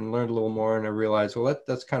smarter and learned a little more. And I realized, well,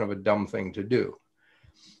 that's kind of a dumb thing to do.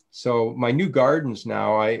 So my new gardens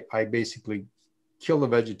now, I basically kill the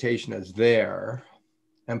vegetation that's there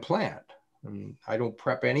and plant. And I don't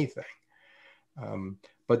prep anything.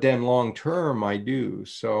 But then long term, I do.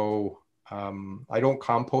 So I don't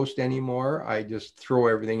compost anymore. I just throw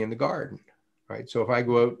everything in the garden. Right. So if I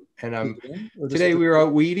go out and today we were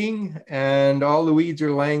out weeding and all the weeds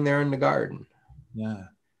are laying there in the garden. Yeah.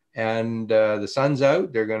 And the sun's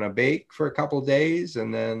out, they're going to bake for a couple of days.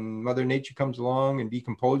 And then Mother Nature comes along and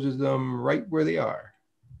decomposes them right where they are.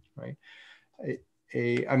 Right.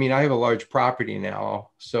 I mean, I have a large property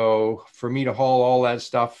now. So for me to haul all that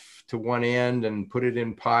stuff to one end and put it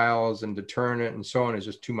in piles and to turn it and so on is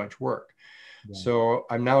just too much work. Yeah. So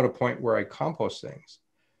I'm now at a point where I compost things.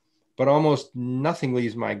 But almost nothing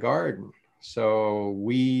leaves my garden. So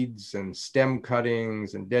weeds and stem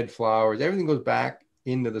cuttings and dead flowers, everything goes back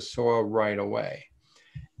into the soil right away.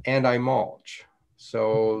 And I mulch.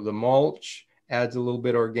 So the mulch adds a little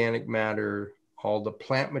bit of organic matter. All the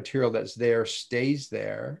plant material that's there stays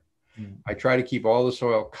there. I try to keep all the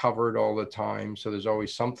soil covered all the time. So there's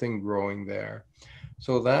always something growing there.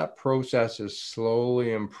 So that process is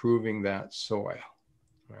slowly improving that soil.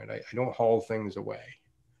 Right? I don't haul things away.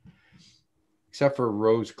 Except for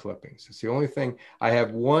rose clippings. It's the only thing. I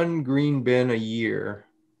have one green bin a year,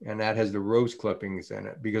 and that has the rose clippings in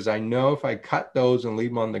it, because I know if I cut those and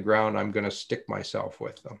leave them on the ground, I'm going to stick myself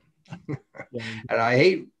with them. And I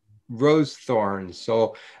hate rose thorns.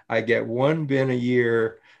 So I get one bin a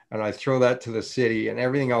year, and I throw that to the city, and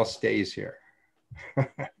everything else stays here.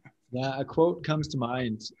 Yeah, a quote comes to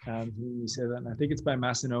mind. You say that, and I think it's by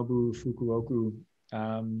Masanobu Fukuoka.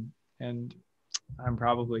 And I'm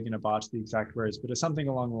probably going to botch the exact words, but it's something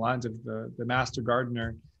along the lines of the master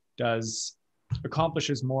gardener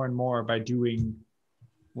accomplishes more and more by doing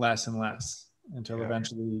less and less until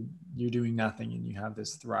eventually you're doing nothing and you have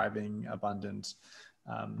this thriving, abundant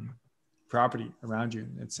property around you.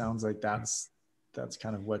 It sounds like that's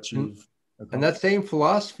kind of what you've accomplished. And that same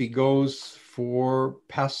philosophy goes for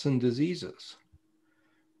pests and diseases,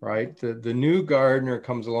 right? The new gardener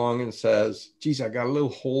comes along and says, geez, I got a little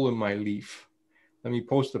hole in my leaf. Let me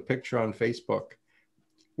post a picture on Facebook.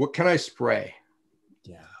 What can I spray?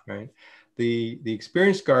 Yeah. Right. The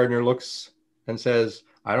experienced gardener looks and says,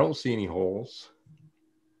 I don't see any holes.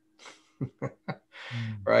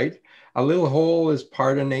 Right. A little hole is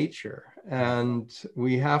part of nature. And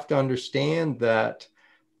we have to understand that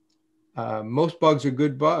most bugs are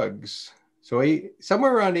good bugs. So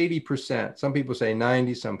somewhere around 80%. Some people say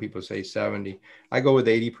 90, some people say 70. I go with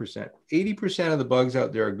 80%. 80% of the bugs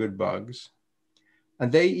out there are good bugs,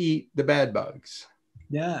 and they eat the bad bugs.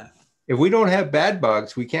 Yeah. If we don't have bad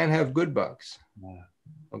bugs, we can't have good bugs. Yeah.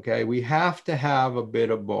 Okay, we have to have a bit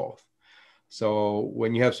of both. So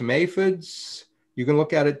when you have some aphids, you can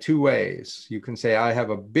look at it two ways. You can say, I have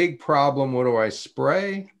a big problem. What do I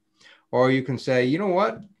spray? Or you can say, you know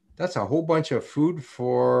what? That's a whole bunch of food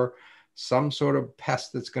for some sort of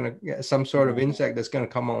pest that's going to, some sort of insect that's going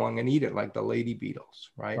to come along and eat it, like the lady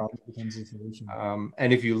beetles, right? Problem becomes a solution.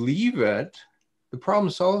 And if you leave it, the problem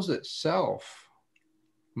solves itself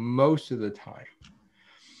most of the time.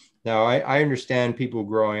 Now, I understand people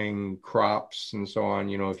growing crops and so on.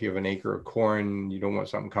 You know, if you have an acre of corn, you don't want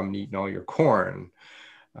something coming eating all your corn.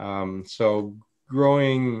 So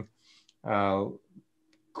growing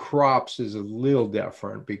crops is a little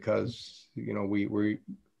different because, you know,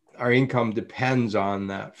 our income depends on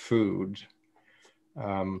that food.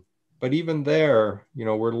 But even there, you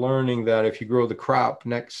know, we're learning that if you grow the crop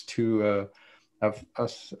next to a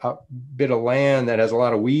bit of land that has a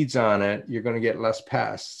lot of weeds on it, you're going to get less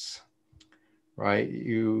pests, right?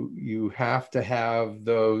 You have to have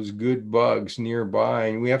those good bugs nearby,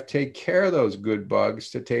 and we have to take care of those good bugs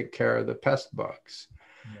to take care of the pest bugs.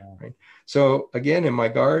 Yeah. Right? So again, in my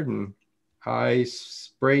garden, I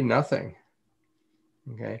spray nothing.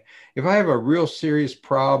 Okay. If I have a real serious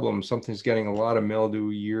problem, something's getting a lot of mildew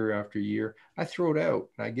year after year, I throw it out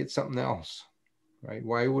and I get something else, right?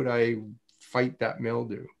 Why would I fight that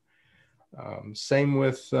mildew? Same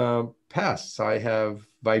with pests. I have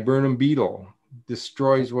viburnum beetle,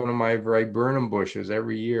 destroys one of my viburnum bushes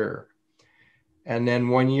every year. And then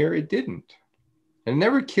one year it didn't. And it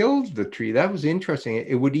never killed the tree. That was interesting.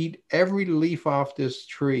 It would eat every leaf off this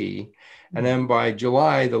tree. And then by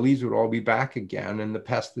July, the leaves would all be back again and the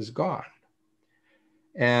pest is gone.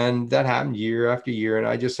 And that happened year after year. And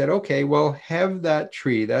I just said, okay, well, have that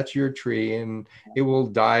tree. That's your tree. And it will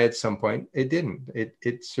die at some point. It didn't.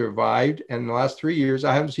 It survived. And in the last 3 years,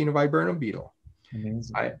 I haven't seen a viburnum beetle.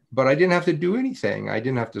 Amazing. But I didn't have to do anything. I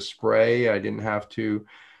didn't have to spray. I didn't have to,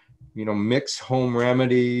 you know, mix home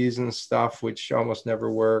remedies and stuff, which almost never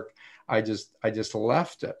work. I just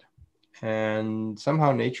left it. And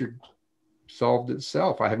somehow nature solved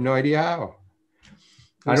itself. I have no idea how.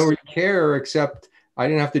 I don't really care, except I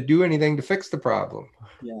didn't have to do anything to fix the problem.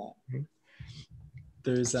 Yeah.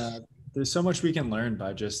 There's so much we can learn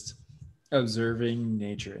by just observing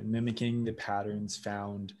nature and mimicking the patterns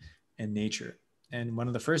found in nature. And one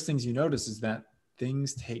of the first things you notice is that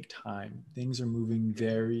things take time. Things are moving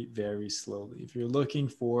very, very slowly. If you're looking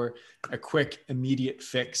for a quick, immediate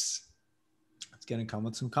fix, it's going to come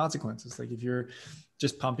with some consequences. Like if you're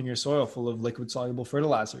just pumping your soil full of liquid soluble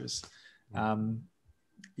fertilizers,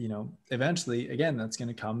 you know, eventually, again, that's going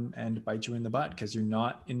to come and bite you in the butt because you're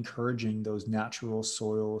not encouraging those natural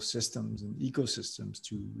soil systems and ecosystems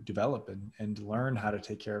to develop and learn how to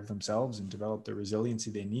take care of themselves and develop the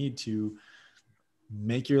resiliency they need to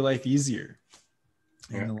make your life easier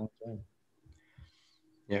in the long term.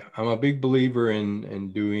 Yeah, I'm a big believer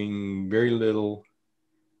in doing very little,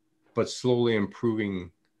 but slowly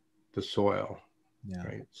improving the soil. Yeah.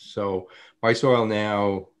 Right. So my soil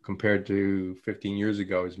now compared to 15 years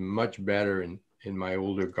ago is much better in my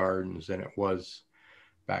older gardens than it was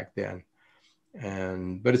back then.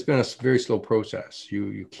 But it's been a very slow process.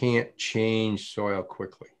 You can't change soil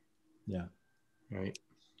quickly. Yeah. Right.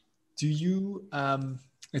 Do you,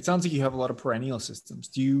 it sounds like you have a lot of perennial systems.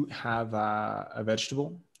 Do you have a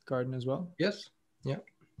vegetable garden as well? Yes. Yeah.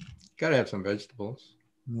 Got to have some vegetables.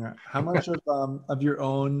 Yeah. How much of your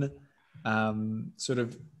own sort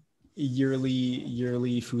of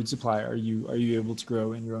yearly food supply are you able to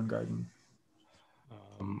grow in your own garden?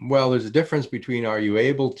 Well, there's a difference between are you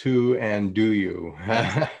able to and do you?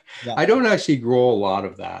 Yeah. I don't actually grow a lot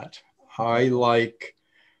of that. I like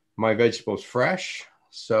my vegetables fresh.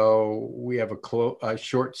 So we have a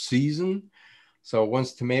short season. So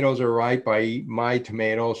once tomatoes are ripe, I eat my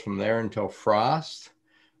tomatoes from there until frost.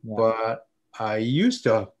 Yeah. But I used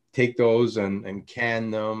to take those and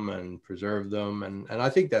can them and preserve them. And I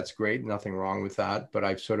think that's great. Nothing wrong with that. But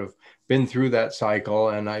I've sort of been through that cycle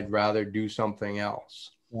and I'd rather do something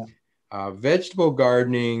else. Yeah. Vegetable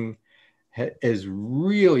gardening is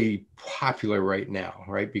really popular right now,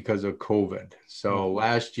 right? Because of COVID. So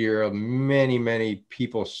last year, many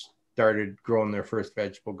people started growing their first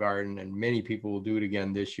vegetable garden and many people will do it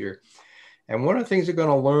again this year. And one of the things they're going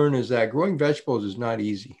to learn is that growing vegetables is not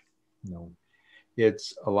easy. No.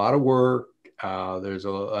 It's a lot of work. There's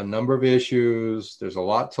a number of issues. There's a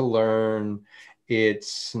lot to learn.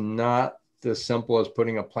 It's not as simple as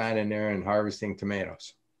putting a plant in there and harvesting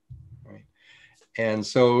tomatoes. Right? And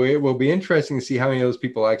so it will be interesting to see how many of those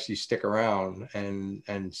people actually stick around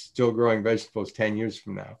and still growing vegetables 10 years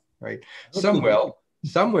from now. Right? Some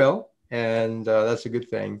will, and that's a good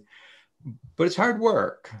thing. But it's hard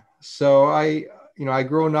work. So I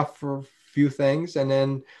grow enough for a few things, and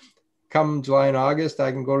then come July and August,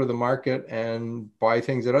 I can go to the market and buy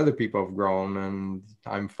things that other people have grown, and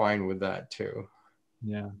I'm fine with that too.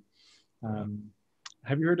 Yeah.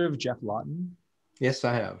 Have you heard of Jeff Lawton? Yes,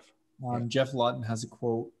 I have. Jeff Lawton has a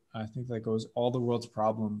quote, I think, that goes, "All the world's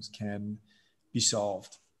problems can be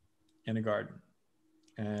solved in a garden."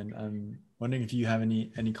 And I'm wondering if you have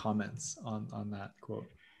any comments on that quote.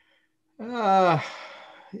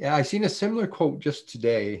 Yeah, I seen a similar quote just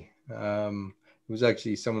today. It was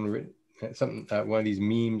actually someone written something, one of these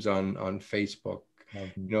memes on Facebook.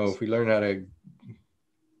 If we learn how to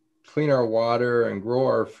clean our water and grow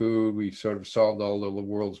our food, we've sort of solved all of the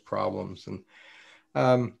world's problems.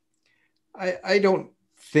 And I don't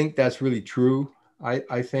think that's really true.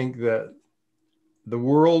 I think that the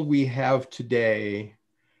world we have today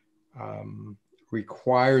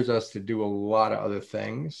requires us to do a lot of other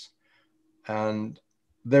things. And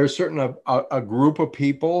there's certain a group of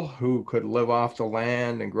people who could live off the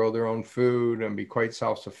land and grow their own food and be quite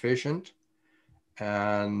self-sufficient.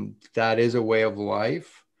 And that is a way of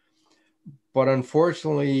life. But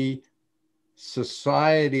unfortunately,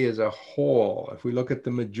 society as a whole, if we look at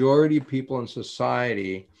the majority of people in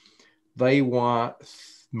society, they want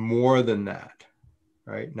more than that.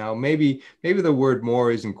 Right? Now, maybe the word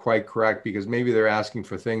more isn't quite correct, because maybe they're asking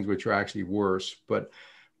for things which are actually worse. But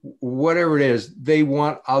whatever it is, they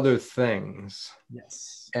want other things.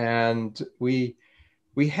 Yes. And we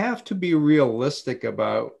have to be realistic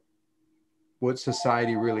about what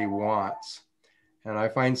society really wants. And I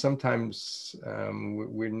find sometimes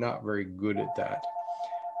we're not very good at that.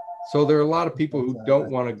 So there are a lot of people who don't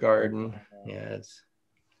want to garden. Yeah,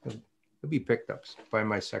 it'll be picked up by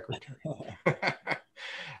my secretary.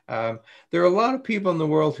 There are a lot of people in the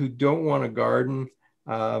world who don't want to garden.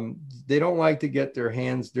 They don't like to get their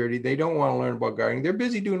hands dirty. They don't want to learn about gardening. They're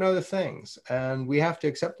busy doing other things. And we have to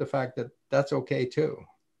accept the fact that that's okay too,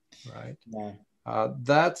 right? Yeah.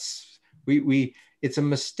 It's a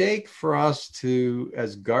mistake for us to,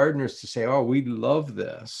 as gardeners, to say, oh, we love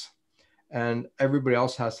this, and everybody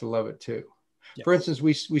else has to love it too. Yes. For instance,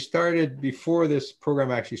 we started, before this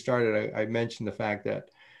program actually started, I mentioned the fact that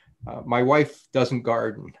my wife doesn't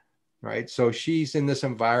garden, right? So she's in this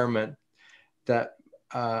environment that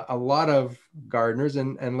a lot of gardeners,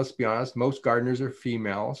 and let's be honest, most gardeners are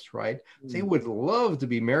females, right? They would love to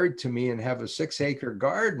be married to me and have a 6-acre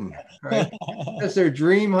garden, right? That's their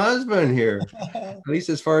dream husband here, at least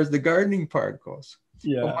as far as the gardening part goes.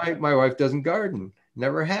 Yeah. Well, my wife doesn't garden,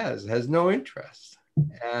 never has no interest.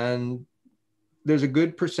 And there's a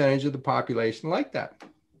good percentage of the population like that.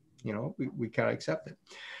 We kind of accept it.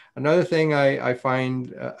 Another thing I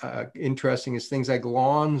find interesting is things like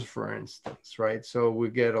lawns, for instance, right? So we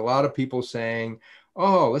get a lot of people saying,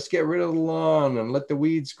 oh, let's get rid of the lawn and let the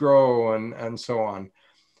weeds grow and so on.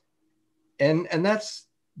 And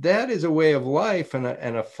that is a way of life and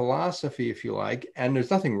a philosophy, if you like, and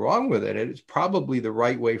there's nothing wrong with it. It's probably the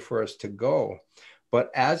right way for us to go.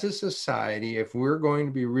 But as a society, if we're going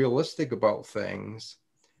to be realistic about things,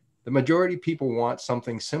 the majority of people want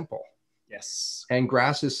something simple. Yes. And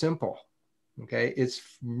grass is simple. Okay. It's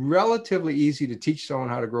relatively easy to teach someone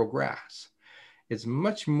how to grow grass. It's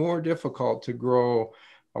much more difficult to grow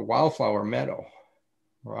a wildflower meadow,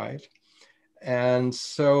 right? And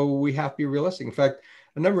so we have to be realistic. In fact,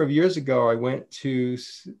 a number of years ago, I went to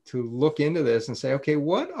look into this and say, okay,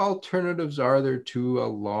 what alternatives are there to a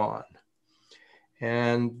lawn?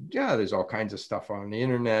 And yeah, there's all kinds of stuff on the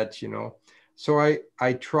internet, So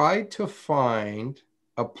I tried to find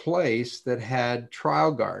a place that had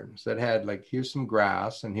trial gardens, that had, like, here's some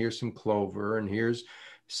grass and here's some clover and here's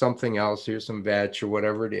something else, here's some veg or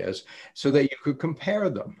whatever it is, so that you could compare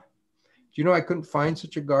them. Do you know I couldn't find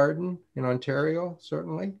such a garden in Ontario,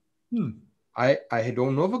 certainly? I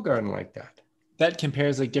don't know of a garden like that. That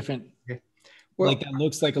compares like different, well, like that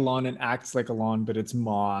looks like a lawn and acts like a lawn, but it's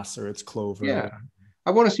moss or it's clover. Yeah.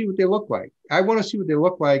 I want to see what they look like. I want to see what they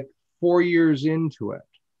look like 4 years into it.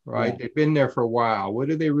 Right? Yeah. They've been there for a while. What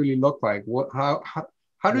do they really look like?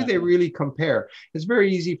 How do they really compare? It's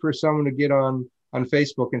very easy for someone to get on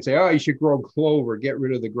Facebook and say, oh, you should grow clover, get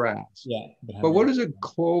rid of the grass. Yeah. But what does a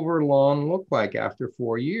clover lawn look like after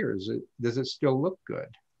 4 years? Does it still look good?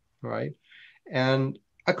 Right? And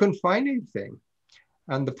I couldn't find anything.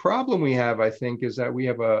 And the problem we have, I think, is that we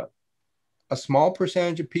have a a small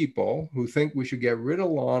percentage of people who think we should get rid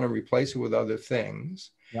of lawn and replace it with other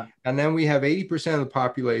things. Yeah. And then we have 80% of the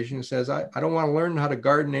population who says, I don't want to learn how to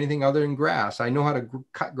garden anything other than grass. I know how to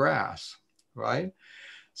cut grass, right?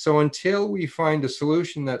 So until we find a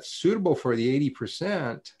solution that's suitable for the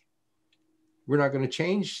 80%, we're not going to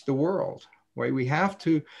change the world, right? We have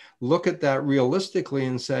to look at that realistically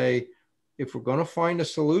and say, if we're going to find a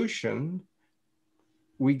solution,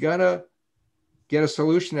 we got to get a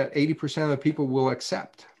solution that 80% of the people will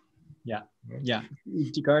accept. Yeah. Yeah.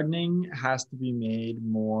 Gardening has to be made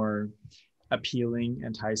more appealing,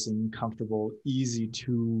 enticing, comfortable, easy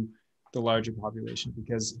to the larger population,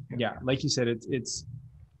 because like you said, it's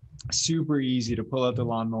super easy to pull out the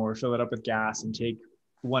lawnmower, fill it up with gas, and take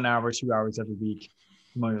 1 hour, 2 hours every week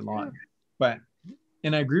to mow your lawn. But,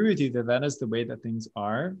 and I agree with you that is the way that things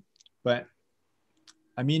are. But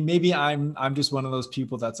I mean, maybe I'm just one of those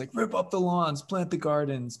people that's like, rip up the lawns, plant the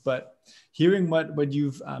gardens. But hearing what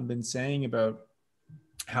you've been saying about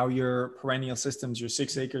how your perennial systems, your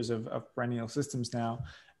 6 acres of perennial systems now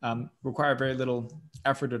require very little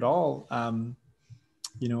effort at all.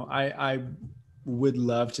 I would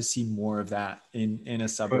love to see more of that in a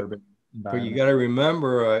suburban environment. But you got to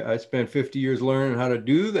remember, I spent 50 years learning how to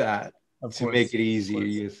do that to make it easy.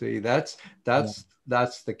 You see, that's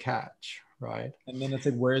the catch, right? And then it's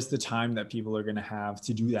like, where's the time that people are going to have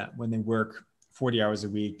to do that when they work 40 hours a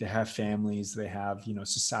week? They have families, they have,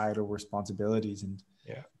 societal responsibilities, and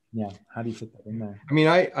how do you fit that in there? I mean,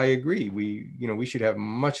 I agree. We should have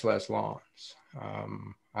much less lawns.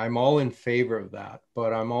 I'm all in favor of that,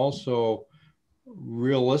 but I'm also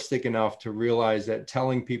realistic enough to realize that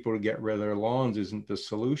telling people to get rid of their lawns isn't the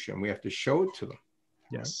solution. We have to show it to them.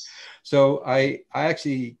 Yes. So I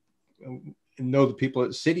actually know the people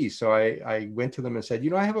at City. So I went to them and said,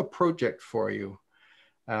 I have a project for you.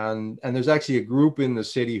 And there's actually a group in the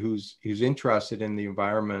city who's interested in the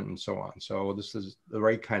environment and so on. So this is the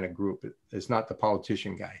right kind of group. It's not the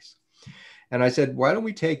politician guys. And I said, why don't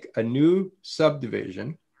we take a new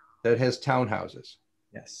subdivision that has townhouses?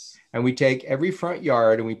 Yes. And we take every front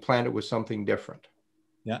yard and we plant it with something different.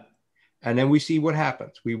 Yeah. And then we see what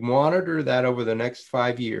happens. We monitor that over the next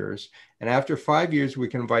 5 years. And after 5 years, we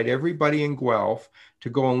can invite everybody in Guelph to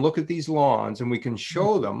go and look at these lawns, and we can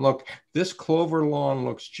show them, look, this clover lawn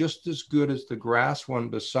looks just as good as the grass one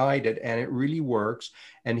beside it, and it really works.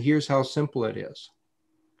 And here's how simple it is.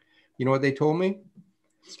 You know what they told me?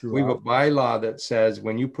 We have a bylaw that says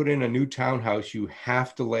when you put in a new townhouse, you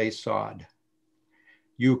have to lay sod.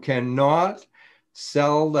 You cannot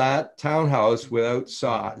sell that townhouse without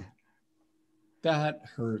sod. That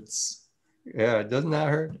hurts. Yeah, doesn't that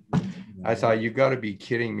hurt? Yeah. I thought, you got to be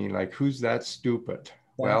kidding me. Like, who's that stupid?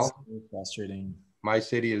 That's so frustrating. My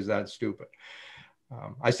city is that stupid.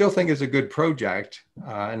 I still think it's a good project,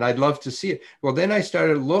 and I'd love to see it. Well, then I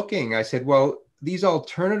started looking. I said, well, these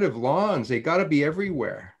alternative lawns, they got to be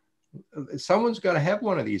everywhere. Someone's got to have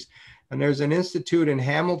one of these. And there's an institute in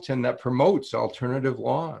Hamilton that promotes alternative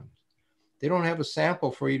lawns. They don't have a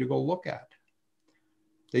sample for you to go look at.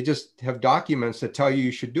 They just have documents that tell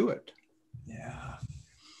you should do it. Yeah.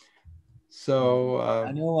 So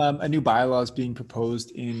I know a new bylaw is being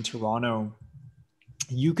proposed in Toronto.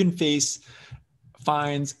 You can face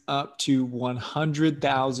fines up to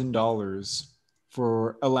 $100,000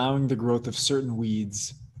 for allowing the growth of certain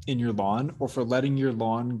weeds in your lawn, or for letting your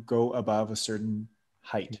lawn go above a certain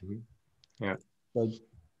height. Mm-hmm. Yeah. Like,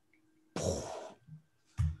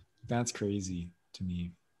 that's crazy to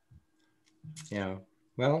me. Yeah.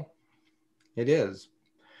 Well, it is.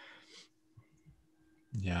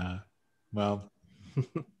 Yeah. Well,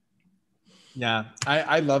 yeah,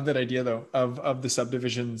 I love that idea though of the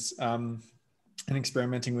subdivisions and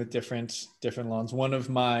experimenting with different lawns. One of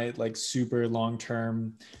my like super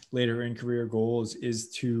long-term later in career goals is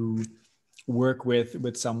to work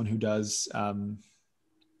with someone who does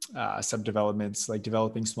subdevelopments, like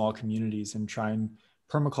developing small communities, and try and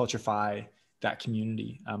permaculture-fy that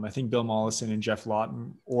community. I think Bill Mollison and Jeff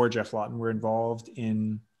Lawton were involved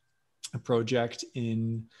in a project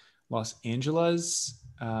in Los Angeles.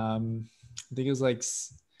 I think it was like,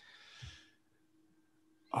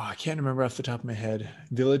 I can't remember off the top of my head.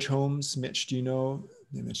 Village Homes. Mitch, do you know?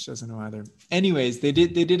 Mitch doesn't know either. Anyways, they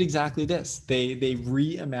did exactly this. They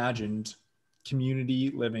reimagined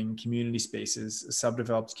community living, community spaces, a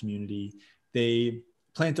subdeveloped community. They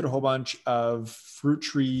planted a whole bunch of fruit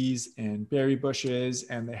trees and berry bushes,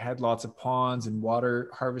 and they had lots of ponds and water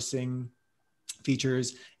harvesting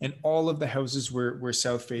features, and all of the houses were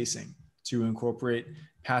south facing to incorporate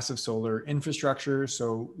passive solar infrastructure,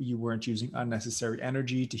 so you weren't using unnecessary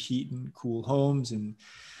energy to heat and cool homes. And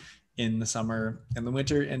in the summer and the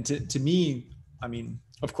winter. And to me, I mean,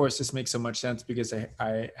 of course, this makes so much sense because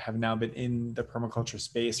I have now been in the permaculture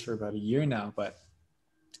space for about a year now. But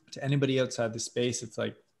to anybody outside the space, it's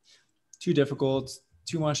like too difficult,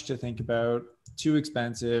 too much to think about, too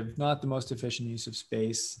expensive, not the most efficient use of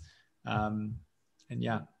space. And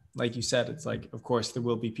yeah, like you said, it's like, of course, there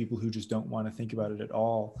will be people who just don't want to think about it at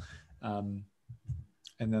all. And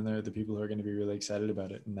then there are the people who are going to be really excited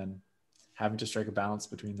about it. And then having to strike a balance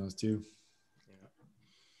between those two.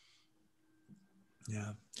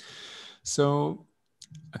 Yeah. So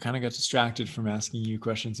I kind of got distracted from asking you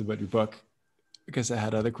questions about your book because I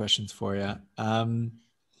had other questions for you.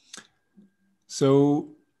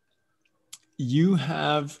 So you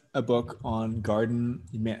have a book on garden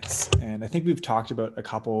myths, and I think we've talked about a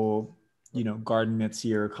couple, garden myths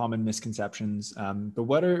here, common misconceptions. But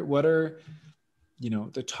what are,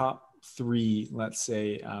 the top three, let's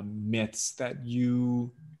say, myths that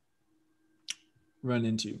you run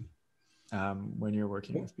into when you're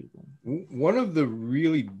working with people? One of the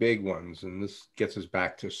really big ones, and this gets us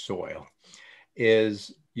back to soil,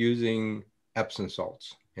 is using Epsom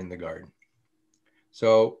salts in the garden.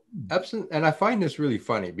 So Epsom, and I find this really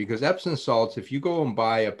funny because Epsom salts, if you go and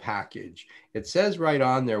buy a package, it says right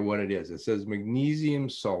on there what it is. It says magnesium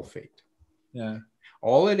sulfate. Yeah.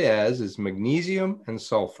 All it is magnesium and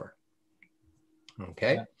sulfur.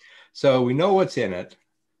 Okay. Yeah. So we know what's in it,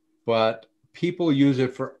 but people use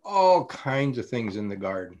it for all kinds of things in the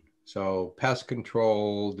garden. So pest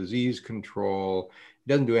control, disease control, it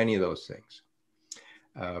doesn't do any of those things.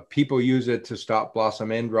 People use it to stop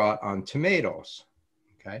blossom end rot on tomatoes.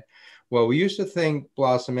 Okay. Well, we used to think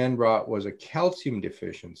blossom end rot was a calcium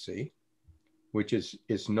deficiency, which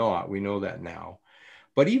it's not. We know that now.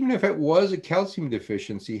 But even if it was a calcium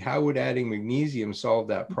deficiency, how would adding magnesium solve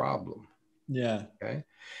that problem? Yeah. Okay.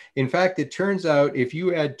 In fact, it turns out if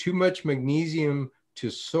you add too much magnesium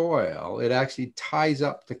to soil, it actually ties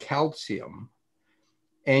up the calcium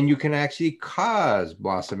and you can actually cause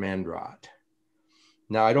blossom end rot.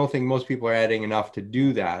 Now, I don't think most people are adding enough to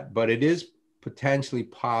do that, but it is potentially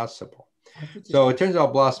possible. So it turns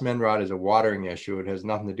out blossom end rot is a watering issue. It has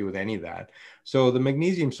nothing to do with any of that. So the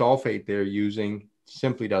magnesium sulfate they're using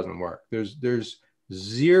simply doesn't work. There's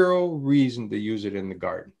zero reason to use it in the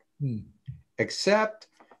garden, except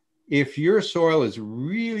if your soil is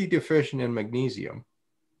really deficient in magnesium,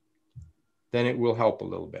 then it will help a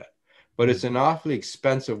little bit. But it's an awfully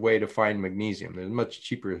expensive way to find magnesium. There's much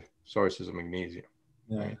cheaper sources of magnesium.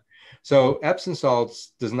 Yeah. Right? So Epsom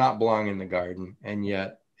salts does not belong in the garden, and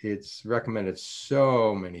yet it's recommended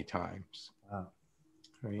so many times. Wow.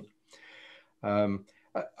 Right.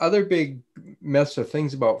 Other big myths are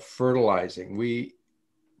things about fertilizing.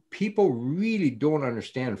 People really don't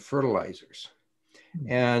understand fertilizers.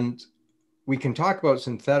 And we can talk about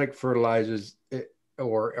synthetic fertilizers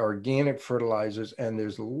or organic fertilizers, and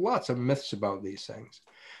there's lots of myths about these things.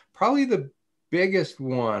 Probably the biggest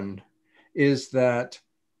one is that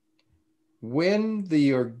when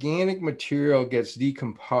the organic material gets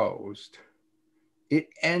decomposed, it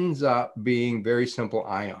ends up being very simple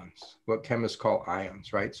ions, what chemists call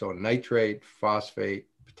ions, right? So nitrate, phosphate,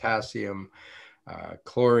 potassium,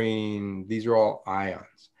 chlorine, these are all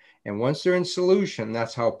ions. And once they're in solution,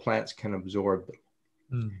 that's how plants can absorb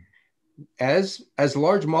them. As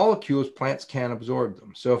large molecules, plants can't absorb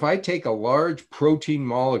them. So if I take a large protein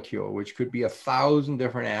molecule, which could be 1,000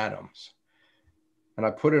 different atoms, and I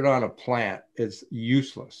put it on a plant, it's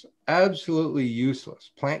useless, absolutely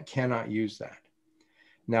useless. Plant cannot use that.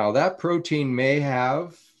 Now that protein may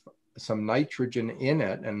have some nitrogen in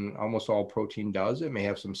it, and almost all protein does. It may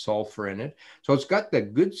have some sulfur in it. So it's got the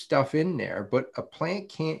good stuff in there, but a plant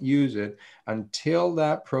can't use it until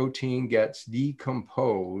that protein gets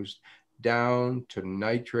decomposed down to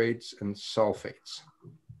nitrates and sulfates.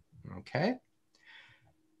 Okay.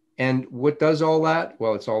 And what does all that?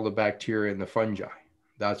 Well, it's all the bacteria and the fungi.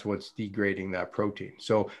 That's what's degrading that protein.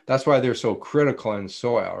 So that's why they're so critical in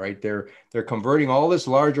soil, right? They're converting all this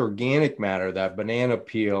large organic matter, that banana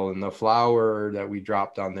peel and the flower that we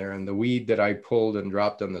dropped on there and the weed that I pulled and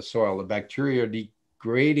dropped on the soil. The bacteria are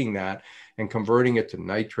degrading that and converting it to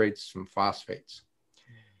nitrates and phosphates.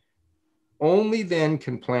 Only then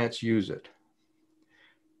can plants use it.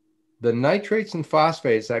 The nitrates and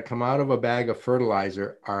phosphates that come out of a bag of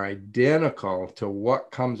fertilizer are identical to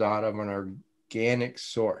what comes out of an organic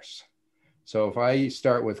source. So if I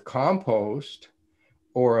start with compost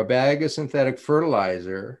or a bag of synthetic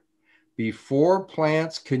fertilizer, before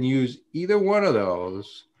plants can use either one of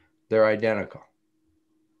those, they're identical.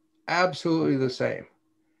 Absolutely the same.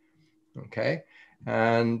 Okay.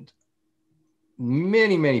 And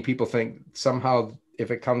many people think somehow if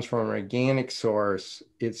it comes from an organic source,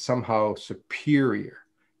 it's somehow superior.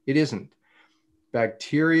 It isn't.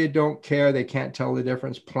 Bacteria don't care. They can't tell the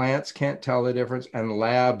difference. Plants can't tell the difference, and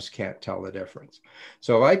labs can't tell the difference.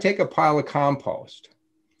 So if I take a pile of compost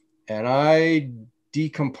and I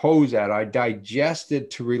decompose that, I digest it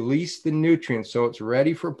to release the nutrients so it's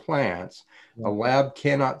ready for plants, a lab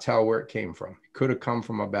cannot tell where it came from. It could have come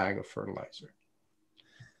from a bag of fertilizer.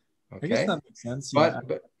 I guess Okay. that makes sense.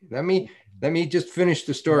 But let me just finish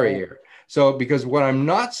the story here. So, because what I'm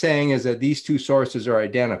not saying is that these two sources are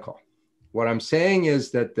identical. What I'm saying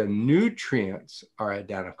is that the nutrients are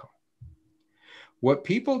identical. What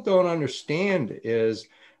people don't understand is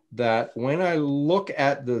that when I look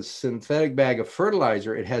at the synthetic bag of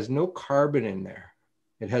fertilizer, it has no carbon in there.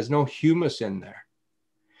 It has no humus in there.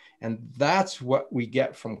 And that's what we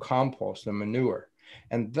get from compost and manure.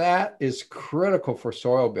 And that is critical for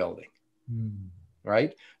soil building,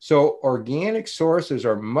 right? So organic sources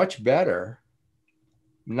are much better,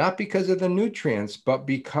 not because of the nutrients, but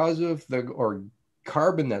because of the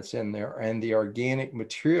carbon that's in there and the organic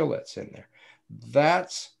material that's in there.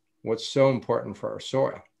 That's what's so important for our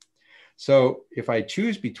soil. So if I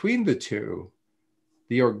choose between the two,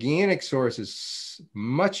 the organic source is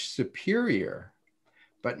much superior,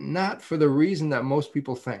 but not for the reason that most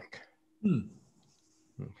people think.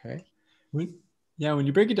 Okay. When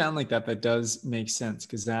you break it down like that, that does make sense,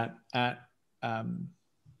 because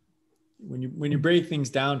when you break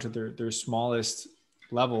things down to their smallest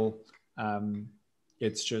level,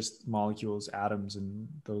 it's just molecules, atoms, and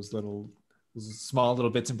those small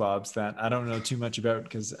little bits and bobs that I don't know too much about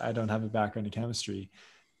because I don't have a background in chemistry.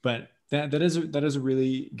 But that is a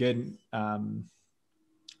really good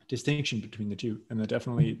distinction between the two, and that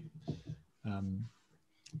definitely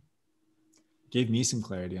gave me some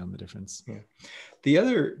clarity on the difference. Yeah. The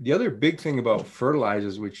other big thing about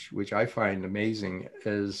fertilizers, which I find amazing,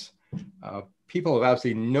 is people have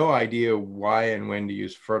absolutely no idea why and when to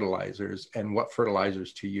use fertilizers and what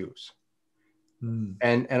fertilizers to use.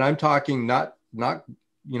 And I'm talking not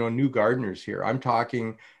new gardeners here. I'm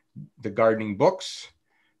talking the gardening books.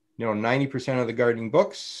 90% of the gardening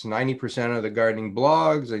books, 90% of the gardening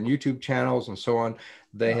blogs and YouTube channels and so on,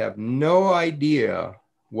 they have no idea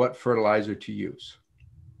what fertilizer to use.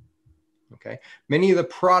 Okay. Many of the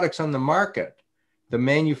products on the market, the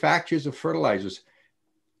manufacturers of fertilizers,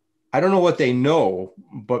 I don't know what they know,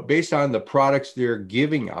 but based on the products they're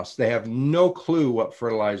giving us, they have no clue what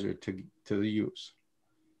fertilizer to use.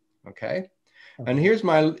 Okay. And here's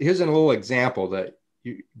a little example that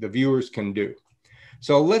the viewers can do.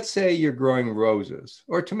 So let's say you're growing roses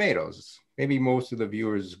or tomatoes. Maybe most of the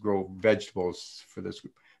viewers grow vegetables for this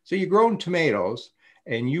group. So you're growing tomatoes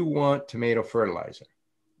and you want tomato fertilizer,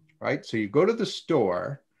 right? So you go to the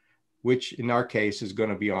store, which in our case is going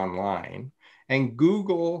to be online, and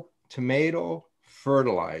Google tomato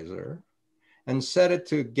fertilizer and set it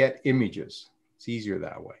to get images. It's easier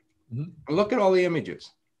that way. And look at all the images.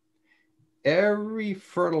 Every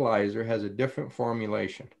fertilizer has a different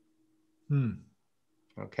formulation.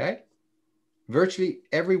 Okay. Virtually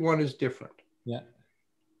everyone is different. Yeah.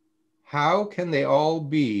 How can they all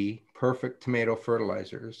be perfect tomato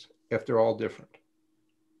fertilizers if they're all different?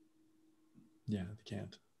 Yeah, they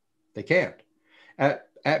can't. They can't.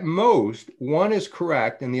 At most, one is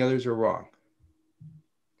correct and the others are wrong.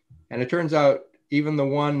 And it turns out even the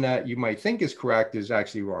one that you might think is correct is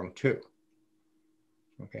actually wrong too.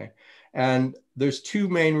 Okay. And there's two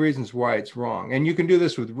main reasons why it's wrong. And you can do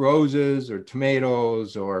this with roses or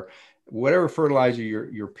tomatoes or whatever fertilizer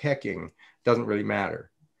you're picking, doesn't really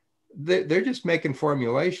matter. They're just making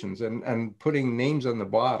formulations and putting names on the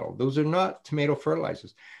bottle. Those are not tomato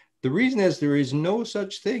fertilizers. The reason is there is no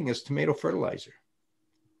such thing as tomato fertilizer.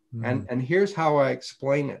 And here's how I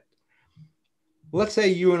explain it. Let's say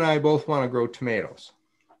you and I both want to grow tomatoes.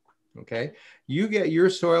 Okay. You get your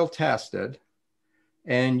soil tested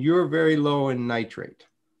and you're very low in nitrate.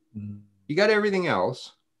 You got everything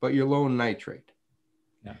else, but you're low in nitrate.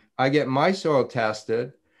 Yeah. I get my soil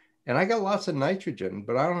tested and I got lots of nitrogen,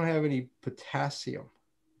 but I don't have any potassium.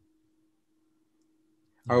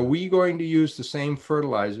 Yeah. Are we going to use the same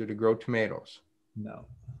fertilizer to grow tomatoes? No.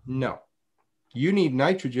 No. You need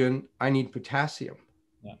nitrogen, I need potassium.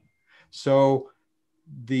 Yeah. So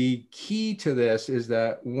the key to this is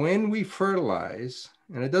that when we fertilize,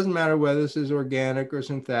 and it doesn't matter whether this is organic or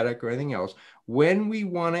synthetic or anything else, when we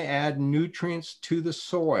want to add nutrients to the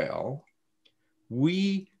soil,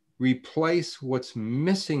 we replace what's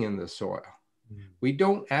missing in the soil. We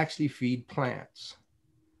don't actually feed plants.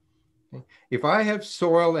 Okay? If I have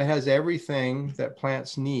soil that has everything that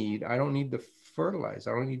plants need, I don't need to fertilize.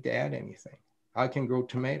 I don't need to add anything. I can grow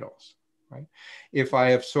tomatoes. right? If I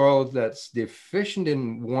have soil that's deficient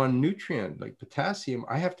in one nutrient, like potassium,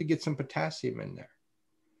 I have to get some potassium in there.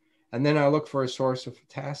 And then I look for a source of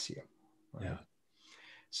potassium, right? Yeah.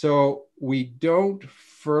 So we don't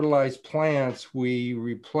fertilize plants, we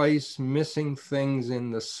replace missing things in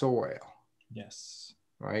the soil. Yes.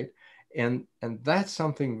 Right? And that's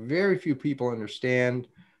something very few people understand.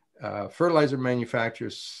 Fertilizer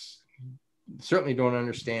manufacturers certainly don't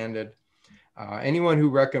understand it. Anyone who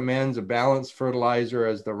recommends a balanced fertilizer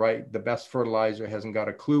as the best fertilizer hasn't got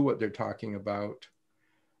a clue what they're talking about.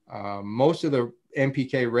 Most of the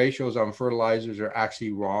NPK ratios on fertilizers are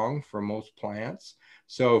actually wrong for most plants.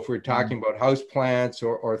 So if we're talking about house plants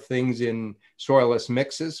or things in soilless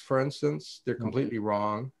mixes, for instance, they're completely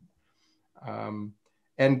wrong.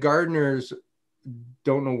 And gardeners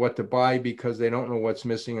don't know what to buy because they don't know what's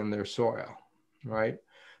missing in their soil, right?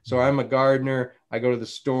 So I'm a gardener, I go to the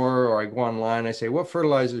store or I go online, I say, what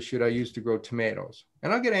fertilizer should I use to grow tomatoes?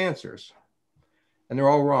 And I'll get answers. And they're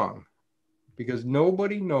all wrong because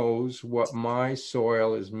nobody knows what my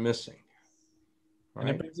soil is missing. Right?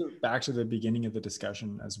 And it brings it back to the beginning of the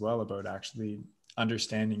discussion as well about actually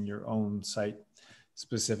understanding your own site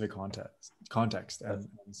specific context and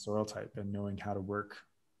soil type, and knowing how to work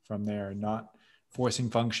from there, and not forcing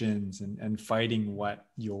functions and fighting what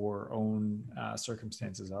your own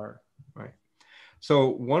circumstances are. Right. So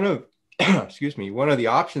one of the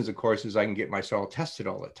options, of course, is I can get my soil tested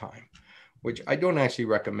all the time, which I don't actually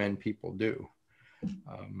recommend people do.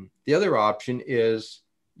 The other option is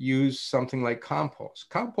use something like compost.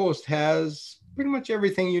 Compost has pretty much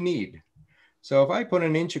everything you need. So if I put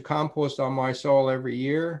an inch of compost on my soil every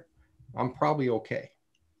year, I'm probably okay.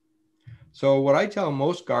 So what I tell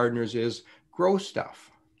most gardeners is grow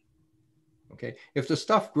stuff. Okay. If the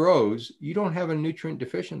stuff grows, you don't have a nutrient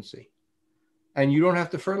deficiency and you don't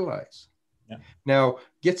have to fertilize. Yeah. Now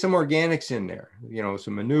get some organics in there,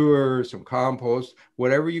 some manure, some compost,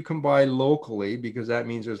 whatever you can buy locally, because that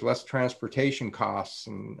means there's less transportation costs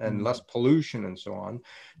and less pollution and so on.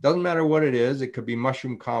 Doesn't matter what it is. It could be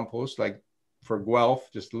mushroom compost, like for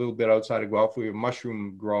Guelph, just a little bit outside of Guelph, we have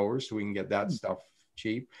mushroom growers, so we can get that stuff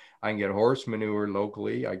cheap. I can get horse manure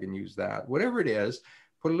locally. I can use that. Whatever it is,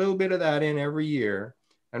 put a little bit of that in every year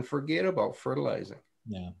and forget about fertilizing.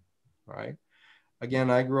 Yeah. Right.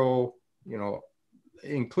 Again, I grow,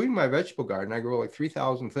 including my vegetable garden, I grow like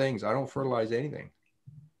 3,000 things. I don't fertilize anything.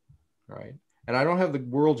 Right. And I don't have the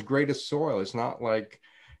world's greatest soil. It's not like,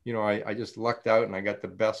 I just lucked out and I got the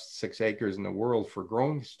best 6 acres in the world for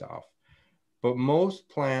growing stuff. But most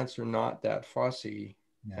plants are not that fussy.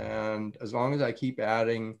 Yeah. And as long as I keep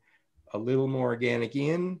adding a little more organic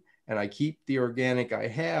in, and I keep the organic I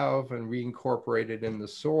have and reincorporate it in the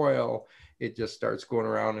soil, it just starts going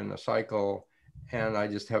around in a cycle. And I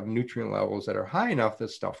just have nutrient levels that are high enough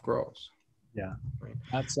that stuff grows. Yeah. Right.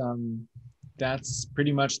 That's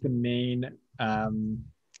pretty much the main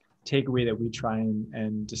takeaway that we try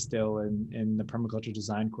and distill in the permaculture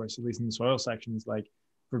design course, at least in the soil section, is like,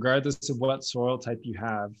 regardless of what soil type you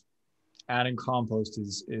have, adding compost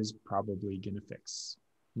is probably going to fix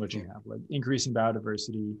what you have, like increasing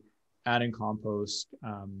biodiversity, adding compost,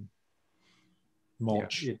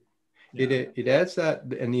 mulch. Yeah. It adds that,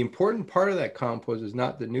 and the important part of that compost is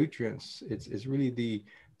not the nutrients. It's really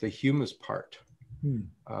the humus part.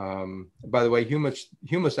 By the way, humus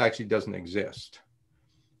actually doesn't exist,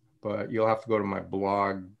 but you'll have to go to my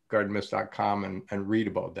blog, gardenmist.com, and read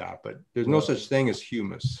about that. But there's no such thing as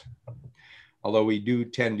humus, although we do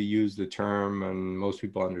tend to use the term and most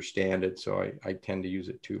people understand it. So I tend to use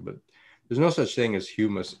it too, but there's no such thing as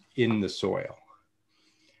humus in the soil.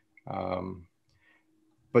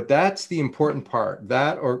 But that's the important part.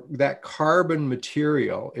 That carbon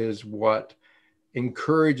material is what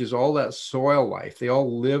encourages all that soil life. They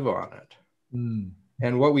all live on it.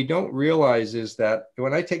 And what we don't realize is that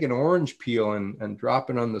when I take an orange peel and drop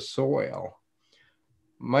it on the soil,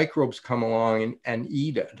 microbes come along and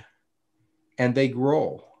eat it. And they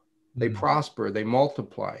grow, they prosper, they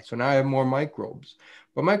multiply. So now I have more microbes.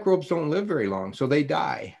 But microbes don't live very long, so they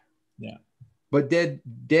die. Yeah. But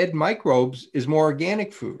dead microbes is more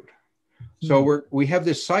organic food. So we have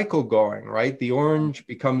this cycle going, right? The orange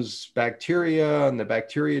becomes bacteria, and the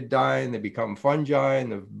bacteria die, and they become fungi,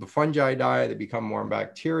 and the fungi die, they become more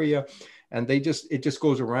bacteria, and it just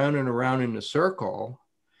goes around and around in a circle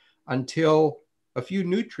until a few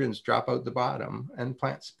nutrients drop out the bottom, and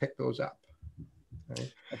plants pick those up.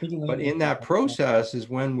 Right? But in that process is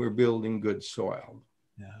when we're building good soil.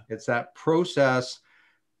 Yeah. It's that process,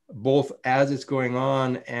 both as it's going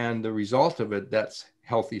on and the result of it, that's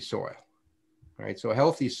healthy soil. Right? So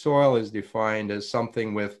healthy soil is defined as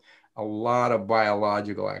something with a lot of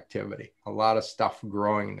biological activity, a lot of stuff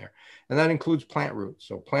growing there. And that includes plant roots.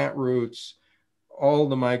 So plant roots, all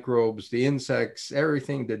the microbes, the insects,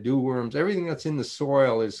 everything, the dew worms, everything that's in the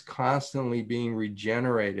soil is constantly being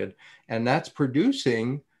regenerated. And that's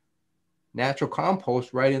producing natural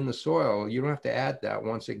compost right in the soil. You don't have to add that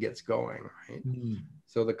once it gets going, right? Mm.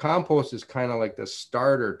 So the compost is kind of like the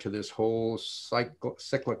starter to this whole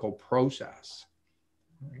cyclical process.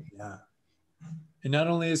 Right? Yeah. And not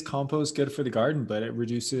only is compost good for the garden, but it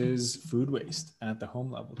reduces food waste at the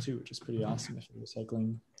home level too, which is pretty awesome if you're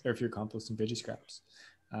recycling or if you're composting veggie scraps.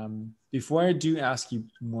 Before I do ask you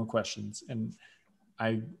more questions, and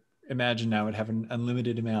I imagine I would have an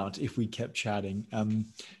unlimited amount if we kept chatting.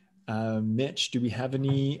 Mitch, do we have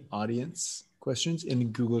any audience questions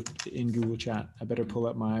in Google Chat? I better pull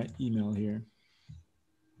up my email here.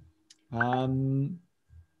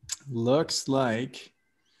 Looks like.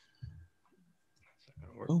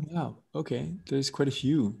 Oh wow. Okay. There's quite a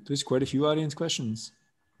few. There's quite a few audience questions.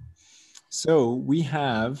 So we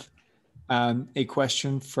have a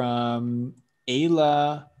question from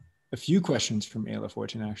Ayla. A few questions from Ayla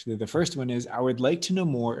Fortin, actually. The first one is, I would like to know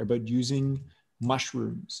more about using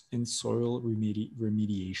mushrooms in soil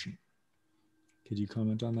remediation. Could you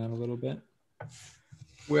comment on that a little bit?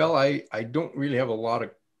 Well, I don't really have a lot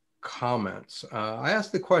of comments. I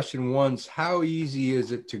asked the question once, how easy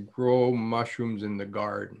is it to grow mushrooms in the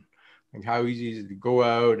garden? Like how easy is it to go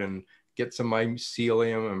out and get some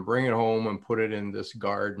mycelium and bring it home and put it in this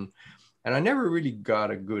garden? And I never really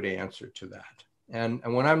got a good answer to that. And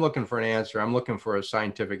when I'm looking for an answer, I'm looking for a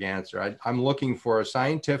scientific answer. I'm looking for a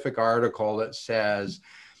scientific article that says,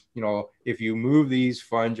 you know, if you move these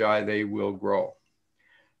fungi, they will grow.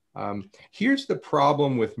 Here's the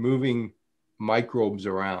problem with moving microbes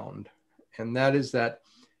around, and that is that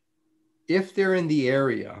if they're in the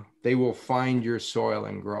area, they will find your soil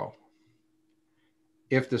and grow.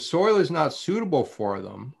 If the soil is not suitable for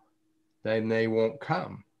them, then they won't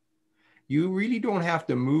come. You really don't have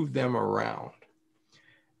to move them around.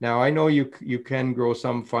 Now, I know you can grow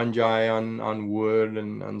some fungi on wood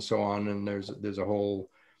and so on, and there's a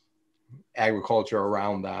whole agriculture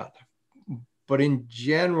around that. But in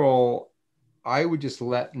general, I would just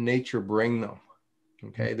let nature bring them.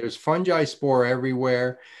 Okay, there's fungi spore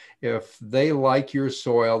everywhere. If they like your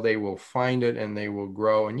soil, they will find it and they will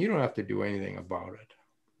grow, and you don't have to do anything about it.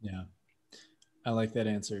 Yeah, I like that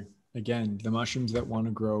answer. Again, the mushrooms that want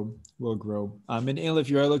to grow will grow. And Ayla, if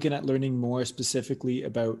you are looking at learning more specifically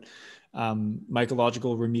about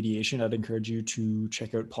mycological remediation, I'd encourage you to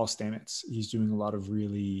check out Paul Stamets. He's doing a lot of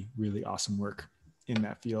really, really awesome work in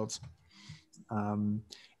that field.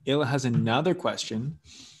 Ayla has another question.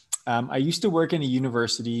 I used to work in a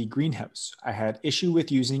university greenhouse. I had issue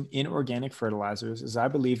with using inorganic fertilizers as I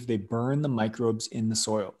believe they burn the microbes in the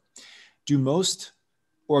soil. Do most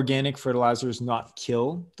organic fertilizers not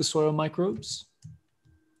kill the soil microbes?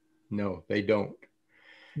 No, they don't.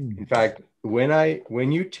 In fact,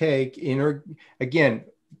 when you take again,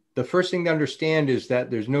 the first thing to understand is that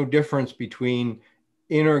there's no difference between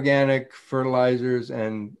inorganic fertilizers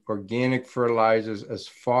and organic fertilizers as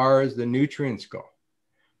far as the nutrients go,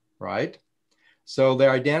 right? So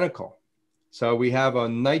they're identical. So we have a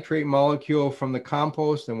nitrate molecule from the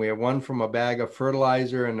compost and we have one from a bag of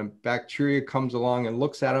fertilizer, and a bacteria comes along and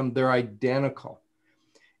looks at them. They're identical.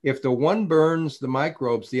 If the one burns the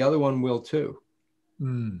microbes, the other one will too.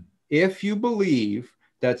 If you believe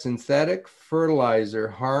that synthetic fertilizer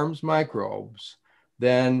harms microbes,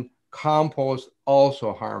 then compost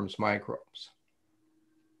also harms microbes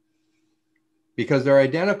because they're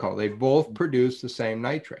identical. They both produce the same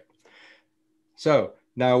nitrate. So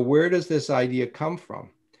now where does this idea come from?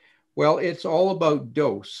 Well, it's all about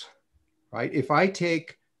dose, right? If I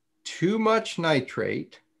take too much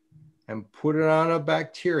nitrate and put it on a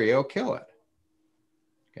bacteria, it'll kill it.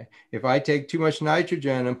 Okay. If I take too much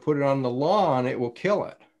nitrogen and put it on the lawn, it will kill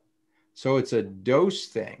it. So it's a dose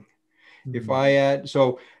thing. If I add,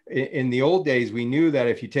 so in the old days, we knew that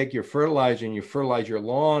if you take your fertilizer and you fertilize your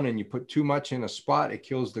lawn and you put too much in a spot, it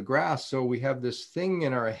kills the grass. So we have this thing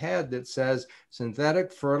in our head that says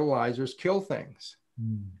synthetic fertilizers kill things.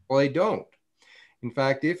 Well, they don't. In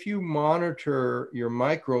fact, if you monitor your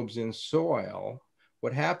microbes in soil,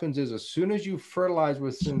 what happens is as soon as you fertilize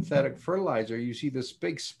with synthetic fertilizer, you see this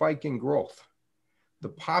big spike in growth. The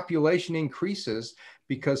population increases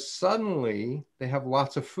because suddenly they have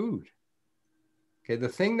lots of food. Okay, the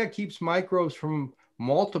thing that keeps microbes from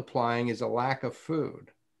multiplying is a lack of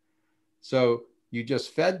food. So you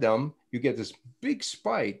just fed them, you get this big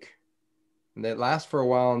spike, and that lasts for a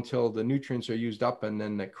while until the nutrients are used up, and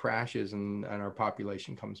then it crashes and our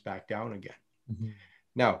population comes back down again.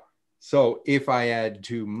 Now, So if I add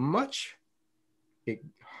too much, it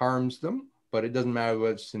harms them, but it doesn't matter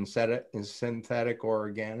whether it's synthetic or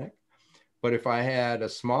organic. But if I add a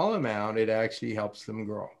small amount, it actually helps them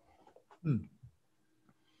grow. Hmm.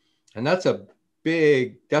 And that's a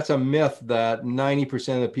myth that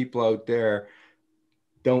 90% of the people out there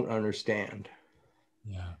don't understand.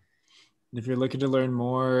 Yeah. If you're looking to learn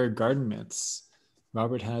more garden myths,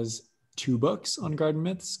 Robert has 2 books on garden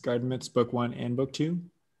myths, Garden Myths Book 1 and Book 2.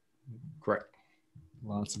 Correct.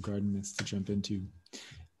 Lots of garden myths to jump into.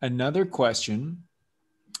 Another question,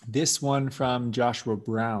 this one from Joshua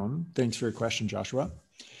Brown. Thanks for your question, Joshua.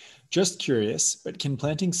 Just curious, but can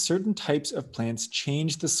planting certain types of plants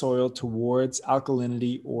change the soil towards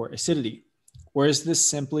alkalinity or acidity? Or is this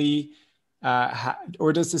simply,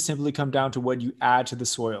 or does this simply come down to what you add to the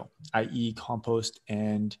soil, i.e. compost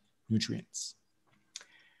and nutrients?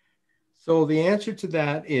 So the answer to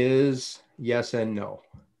that is yes and no.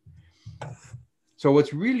 So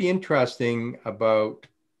what's really interesting about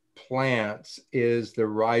plants is the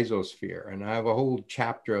rhizosphere. And I have a whole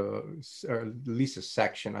chapter, or at least a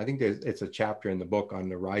section. I think it's a chapter in the book on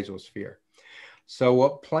the rhizosphere. So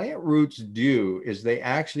what plant roots do is they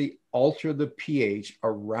actually alter the pH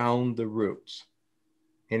around the roots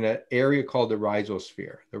in an area called the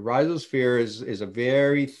rhizosphere. The rhizosphere is a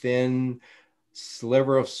very thin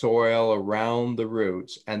sliver of soil around the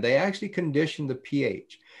roots, and they actually condition the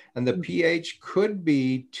pH. And the pH could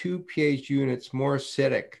be 2 pH units more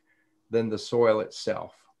acidic than the soil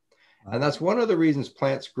itself. Wow. And that's one of the reasons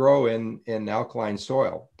plants grow in alkaline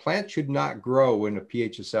soil. Plants should not grow in a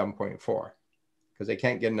pH of 7.4 because they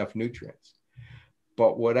can't get enough nutrients.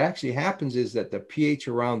 But what actually happens is that the pH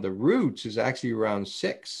around the roots is actually around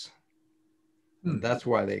 6. And that's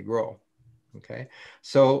why they grow. Okay.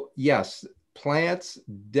 So yes, plants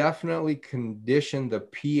definitely condition the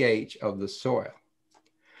pH of the soil.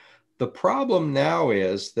 The problem now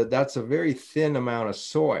is that that's a very thin amount of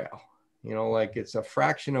soil, like it's a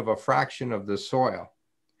fraction of the soil.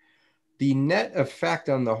 The net effect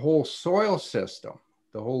on the whole soil system,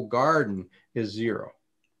 the whole garden, is 0.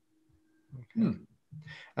 Okay.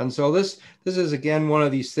 And so this is, again, one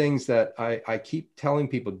of these things that I keep telling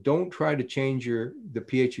people, don't try to change the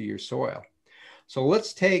pH of your soil. So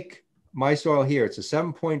let's take my soil here. It's a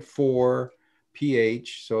 7.4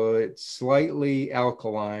 pH, so it's slightly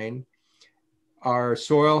alkaline. Our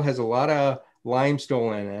soil has a lot of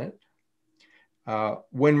limestone in it.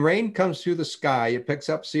 When rain comes through the sky, it picks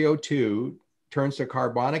up CO2, turns to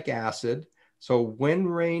carbonic acid. So when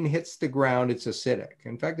rain hits the ground, it's acidic.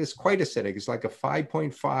 In fact, it's quite acidic. It's like a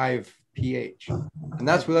 5.5 pH. And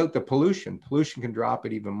that's without the pollution. Pollution can drop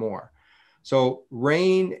it even more. So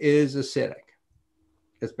rain is acidic.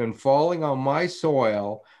 It's been falling on my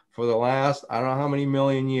soil for the last, I don't know how many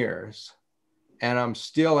million years, and I'm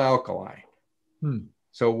still alkaline.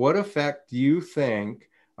 So what effect do you think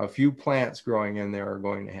a few plants growing in there are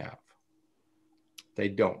going to have? They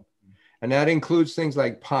don't. And that includes things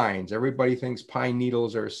like pines. Everybody thinks pine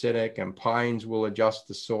needles are acidic and pines will adjust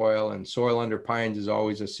the soil and soil under pines is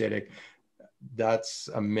always acidic. That's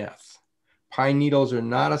a myth. Pine needles are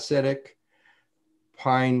not acidic.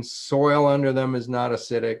 Pine soil under them is not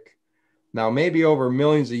acidic. Now, maybe over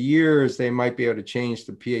millions of years, they might be able to change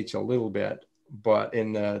the pH a little bit. But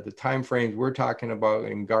in the time frames we're talking about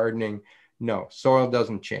in gardening, no, soil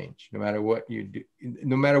doesn't change. No matter what you do,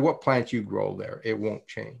 no matter what plants you grow there, it won't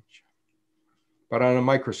change. But on a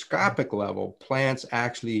microscopic level, plants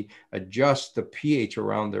actually adjust the pH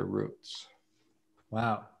around their roots.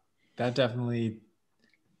 Wow. That definitely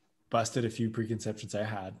busted a few preconceptions I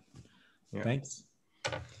had. Yeah.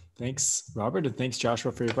 Thanks, Robert, and thanks,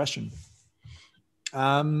 Joshua, for your question.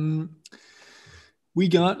 We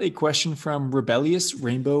got a question from Rebellious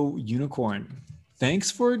Rainbow Unicorn. Thanks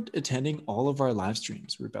for attending all of our live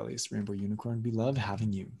streams, Rebellious Rainbow Unicorn. We love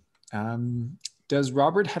having you. Does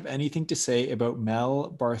Robert have anything to say about Mel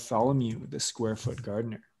Bartholomew, the Square Foot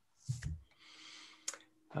Gardener?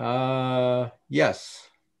 Yes.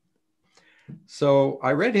 So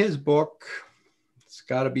I read his book. It's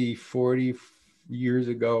got to be 40 years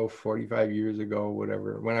ago, 45 years ago,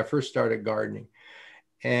 whatever, when I first started gardening.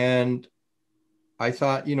 And I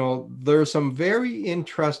thought, there's some very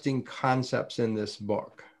interesting concepts in this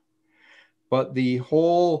book. But the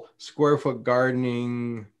whole square foot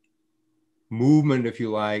gardening movement, if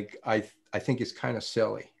you like, I think is kind of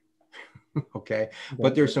silly. Okay.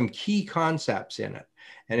 But there's some key concepts in it.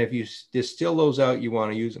 And if you distill those out, you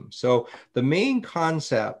want to use them. So the main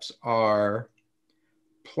concepts are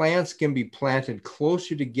plants can be planted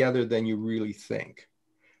closer together than you really think.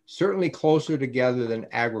 Certainly closer together than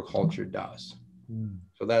agriculture does.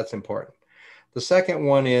 So that's important. The second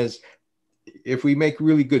one is if we make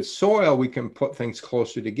really good soil, we can put things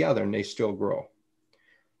closer together and they still grow.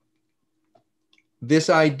 This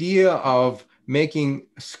idea of making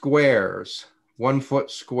squares, 1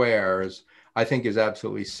 foot squares, I think is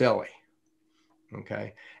absolutely silly.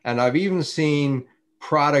 Okay. And I've even seen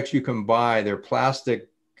products you can buy, they're plastic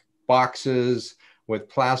boxes with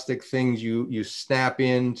plastic things you snap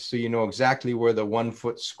in so you know exactly where the 1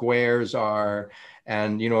 foot squares are.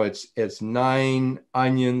 And you know, it's 9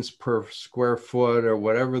 onions per square foot or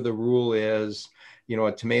whatever the rule is. You know,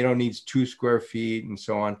 a tomato needs 2 square feet and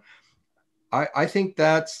so on. I think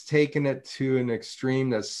that's taken it to an extreme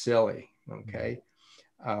that's silly. Okay.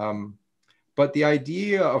 But the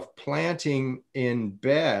idea of planting in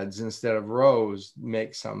beds instead of rows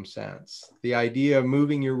makes some sense. The idea of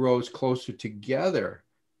moving your rows closer together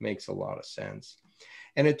makes a lot of sense.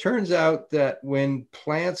 And it turns out that when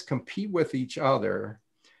plants compete with each other,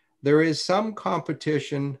 there is some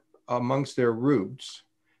competition amongst their roots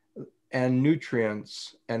and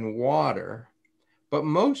nutrients and water. But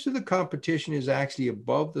most of the competition is actually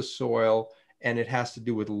above the soil, and it has to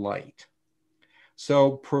do with light.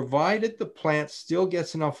 So provided the plant still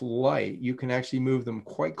gets enough light, you can actually move them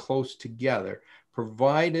quite close together,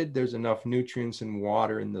 provided there's enough nutrients and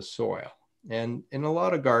water in the soil. And in a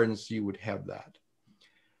lot of gardens, you would have that.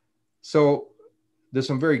 So there's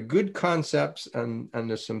some very good concepts, and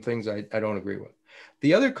there's some things I don't agree with.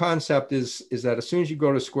 The other concept is that as soon as you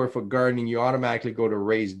go to square foot gardening, you automatically go to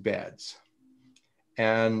raised beds.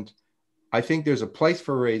 And I think there's a place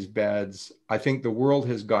for raised beds. I think the world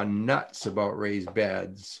has gone nuts about raised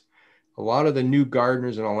beds. A lot of the new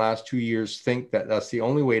gardeners in the last 2 years think that that's the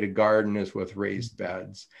only way to garden is with raised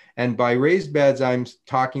beds. And by raised beds, I'm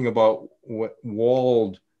talking about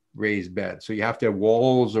walled raised beds. So you have to have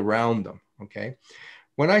walls around them, okay?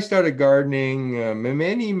 When I started gardening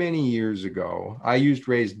many, many years ago, I used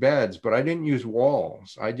raised beds, but I didn't use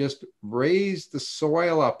walls. I just raised the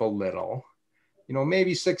soil up a little, you know,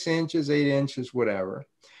 maybe 6 inches, 8 inches, whatever.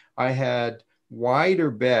 I had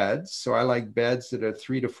wider beds. So I like beds that are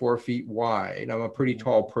 3 to 4 feet wide. I'm a pretty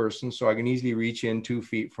tall person, so I can easily reach in 2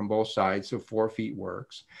 feet from both sides. So 4 feet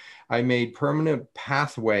works. I made permanent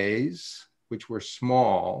pathways, which were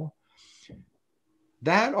small.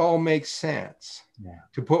 That all makes sense. Yeah.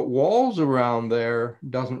 To put walls around there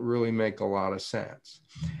doesn't really make a lot of sense.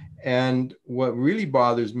 And what really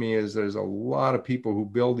bothers me is there's a lot of people who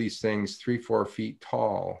build these things 3, 4 feet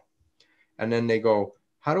tall. And then they go,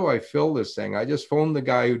 how do I fill this thing? I just phoned the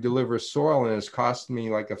guy who delivers soil and it's costing me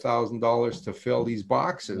like $1,000 to fill these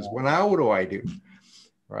boxes. Yeah. Well, now what do I do?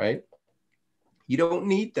 Right? You don't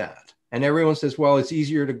need that. And everyone says, well, it's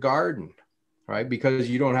easier to garden, right? Because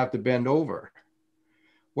you don't have to bend over.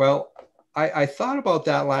 Well, I thought about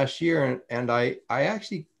that last year, and I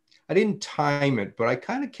didn't time it, but I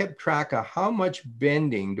kind of kept track of how much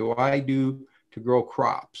bending do I do to grow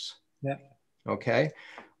crops. Yeah. Okay.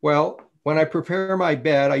 Well, when I prepare my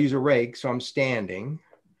bed, I use a rake, so I'm standing.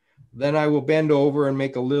 Then I will bend over and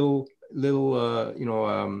make a little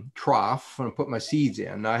trough and put my seeds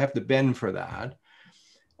in. Now I have to bend for that.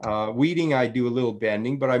 Weeding, I do a little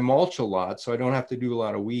bending, but I mulch a lot, so I don't have to do a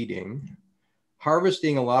lot of weeding.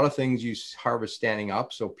 Harvesting, a lot of things you harvest standing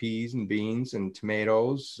up. So peas and beans and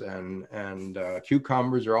tomatoes and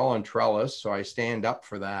cucumbers are all on trellis. So I stand up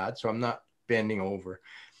for that. So I'm not bending over.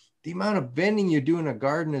 The amount of bending you do in a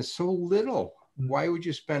garden is so little. Why would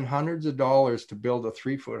you spend hundreds of dollars to build a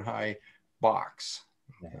 3 foot high box?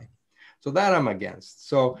 Okay. So that I'm against.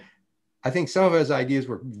 So I think some of his ideas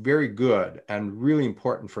were very good and really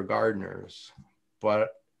important for gardeners, but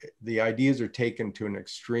the ideas are taken to an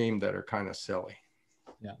extreme that are kind of silly.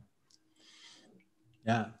 Yeah.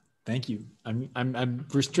 Yeah. Thank you. I'm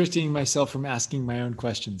restricting myself from asking my own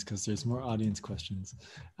questions because there's more audience questions.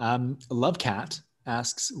 Love Cat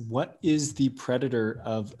asks, what is the predator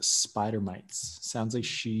of spider mites? Sounds like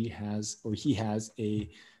she has, or he has, a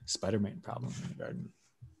spider mite problem in the garden.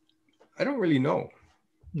 I don't really know.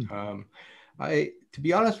 To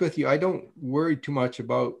be honest with you, I don't worry too much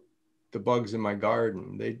about the bugs in my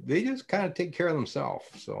garden. They just kind of take care of themselves.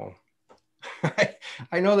 So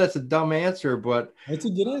I know that's a dumb answer, but that's a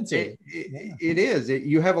good answer. It is.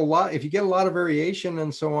 You have a lot, if you get a lot of variation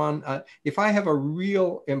and so on. If I have a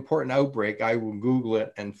real important outbreak, I will Google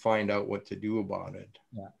it and find out what to do about it.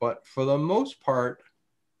 Yeah. But for the most part,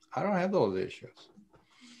 I don't have those issues.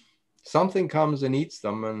 Something comes and eats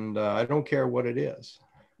them, and I don't care what it is.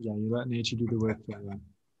 Yeah, you let nature do the work for you.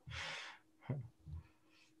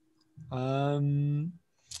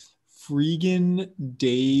 Freegan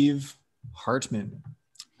Dave Hartman.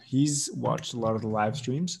 He's watched a lot of the live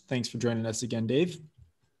streams. Thanks for joining us again, Dave.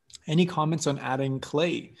 Any comments on adding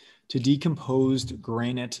clay to decomposed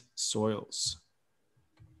granite soils?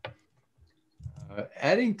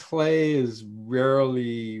 Adding clay is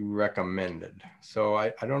rarely recommended. So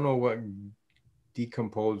I don't know what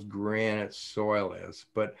decomposed granite soil is,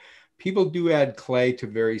 but people do add clay to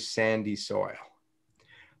very sandy soil.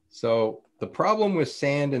 So the problem with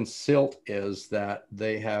sand and silt is that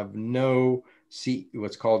they have no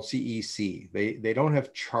what's called CEC. They don't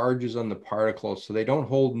have charges on the particles, so they don't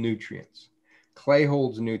hold nutrients. Clay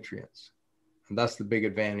holds nutrients, and that's the big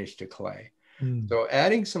advantage to clay. So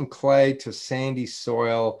adding some clay to sandy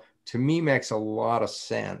soil, to me, makes a lot of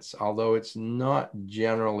sense, although it's not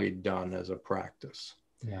generally done as a practice.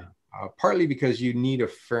 Yeah. Partly because you need a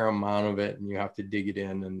fair amount of it and you have to dig it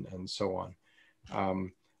in and so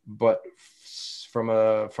on. But from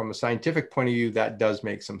a scientific point of view, that does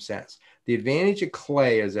make some sense. The advantage of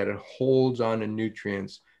clay is that it holds on to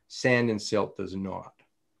nutrients. Sand and silt does not.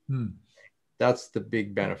 That's the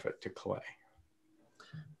big benefit to clay.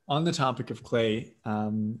 On the topic of clay,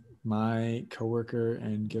 my coworker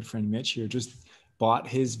and good friend Mitch here just bought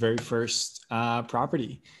his very first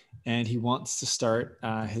property, and he wants to start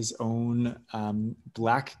his own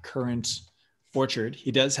black currant orchard.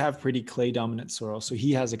 He does have pretty clay dominant soil, so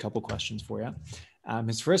he has a couple questions for you.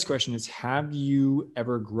 His first question is, have you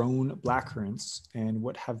ever grown black currants, and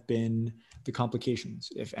what have been the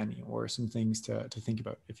complications, if any, or some things to think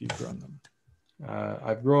about if you've grown them?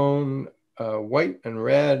 I've grown white and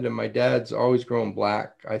red, and my dad's always grown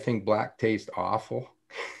black. I think black tastes awful.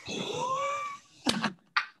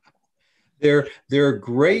 They're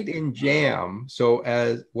great in jam. So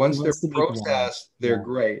once they're processed, they're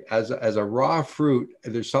great. As a raw fruit,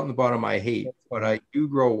 there's something about them I hate, but I do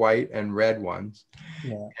grow white and red ones.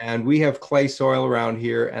 Yeah. And we have clay soil around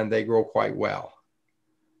here, and they grow quite well.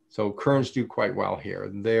 So currants do quite well here.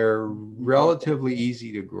 They're relatively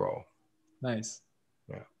easy to grow. Nice.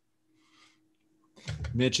 Yeah.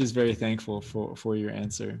 Mitch is very thankful for your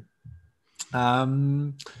answer.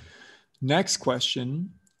 Next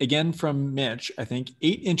question, again from Mitch, I think.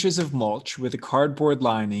 8 inches of mulch with a cardboard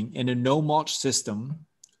lining in a no mulch system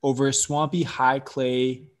over a swampy high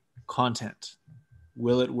clay content.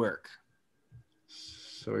 Will it work?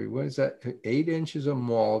 Sorry, what is that? 8 inches of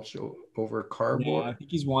mulch over cardboard? Yeah, I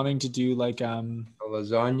think he's wanting to do like a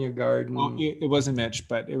lasagna garden. Well, it wasn't Mitch,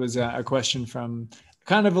 but it was a question from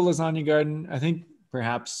kind of a lasagna garden. I think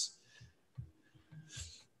perhaps.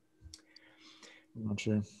 I'm not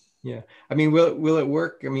sure. Yeah, I mean, will it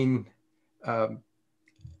work? I mean,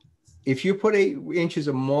 if you put 8 inches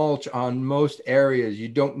of mulch on most areas, you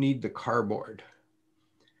don't need the cardboard.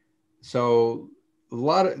 So a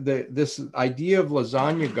lot of this idea of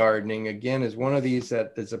lasagna gardening, again, is one of these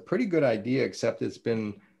that is a pretty good idea, except it's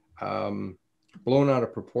been blown out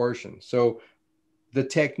of proportion. So the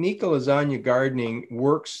technique of lasagna gardening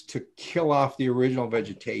works to kill off the original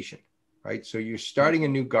vegetation, right? So you're starting a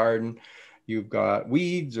new garden, you've got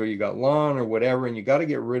weeds or you got lawn or whatever, and you got to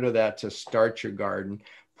get rid of that to start your garden.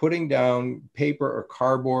 Putting down paper or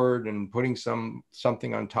cardboard and putting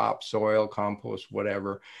something on top, soil, compost,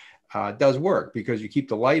 whatever, does work because you keep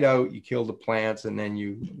the light out, you kill the plants, and then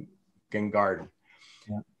you can garden.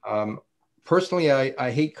 Yeah. Personally, I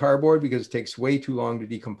hate cardboard because it takes way too long to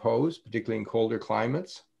decompose, particularly in colder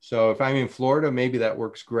climates. So if I'm in Florida, maybe that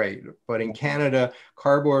works great. But in Canada,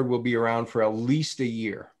 cardboard will be around for at least a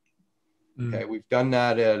year. Okay, we've done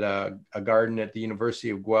that at a garden at the University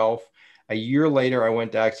of Guelph. A year later, I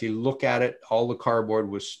went to actually look at it. All the cardboard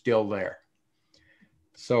was still there.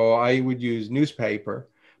 So I would use newspaper.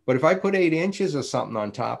 But if I put 8 inches of something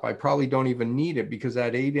on top, I probably don't even need it because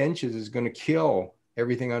that 8 inches is going to kill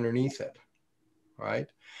everything underneath it, right?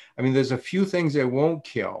 I mean, there's a few things that won't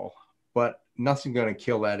kill, but nothing's going to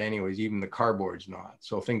kill that anyways. Even the cardboard's not.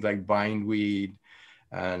 So things like bindweed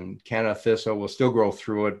and Canada thistle will still grow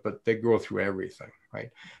through it, but they grow through everything, right?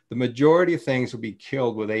 The majority of things will be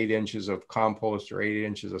killed with 8 inches of compost or 8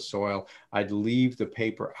 inches of soil. I'd leave the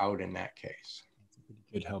paper out in that case. That's a pretty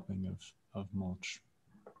good helping of mulch.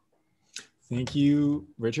 Thank you,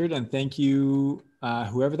 Richard, and thank you,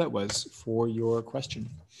 whoever that was, for your question.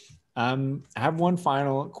 I have one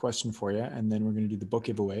final question for you, and then we're going to do the book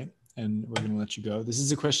giveaway, and we're going to let you go. This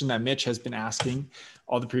is a question that Mitch has been asking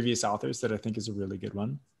all the previous authors that I think is a really good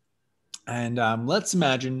one. And let's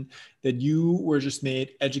imagine that you were just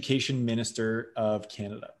made Education Minister of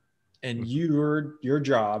Canada, and your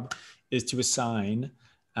job is to assign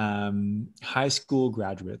high school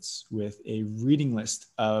graduates with a reading list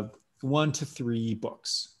of 1 to 3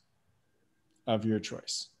 books of your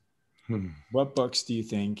choice. What books do you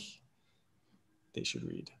think they should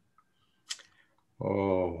read?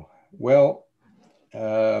 Oh, well,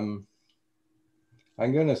 I'm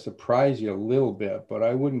going to surprise you a little bit, but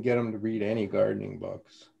I wouldn't get them to read any gardening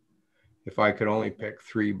books if I could only pick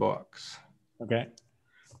 3 books. Okay.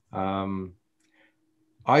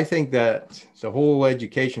 I think that the whole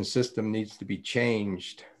education system needs to be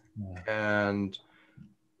changed, Yeah. and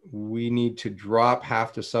we need to drop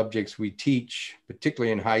half the subjects we teach,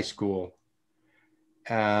 particularly in high school.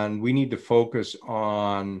 And we need to focus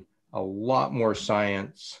on a lot more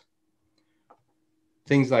science,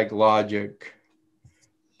 things like logic,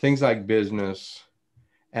 things like business.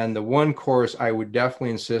 And the one course I would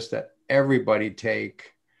definitely insist that everybody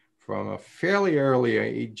take from a fairly early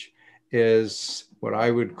age is what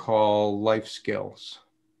I would call life skills.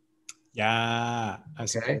 Yeah.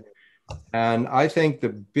 Okay. And I think the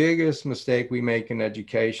biggest mistake we make in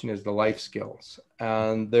education is the life skills.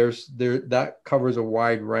 And that covers a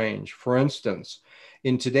wide range. For instance,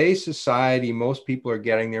 in today's society, most people are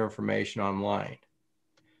getting their information online.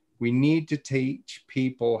 We need to teach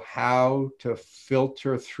people how to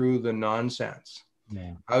filter through the nonsense.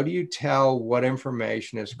 Yeah. How do you tell what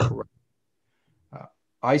information is correct?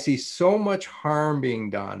 I see so much harm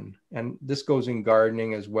being done, and this goes in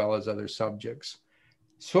gardening as well as other subjects.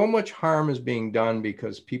 So much harm is being done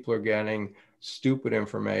because people are getting stupid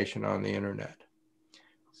information on the internet.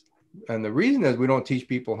 And the reason is we don't teach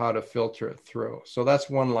people how to filter it through. So that's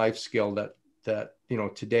one life skill that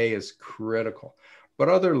today is critical. But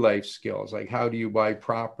other life skills, like how do you buy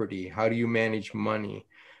property? How do you manage money?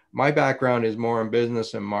 My background is more in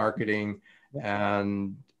business and marketing.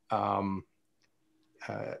 And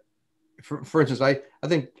for instance, I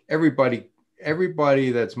think everybody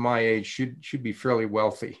that's my age should be fairly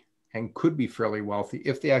wealthy and could be fairly wealthy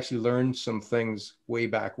if they actually learned some things way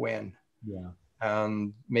back when. Yeah.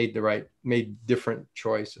 And made different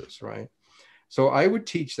choices, right? So I would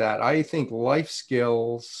teach that. I think life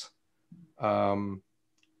skills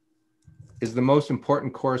is the most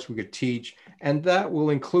important course we could teach. And that will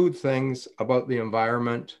include things about the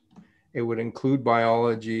environment. It would include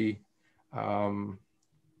biology. And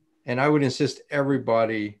I would insist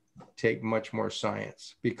everybody take much more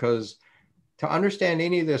science, because to understand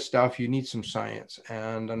any of this stuff, you need some science.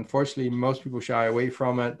 And unfortunately, most people shy away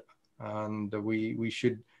from it. And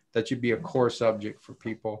that should be a core subject for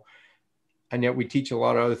people. And yet we teach a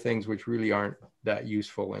lot of other things which really aren't that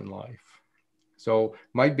useful in life. So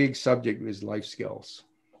my big subject is life skills.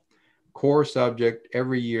 Core subject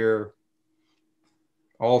every year,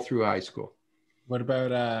 all through high school. What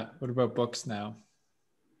about books now?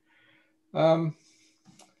 Well,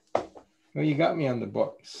 you got me on the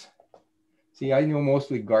books. See, I know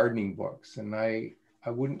mostly gardening books, and I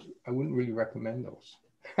wouldn't really recommend those.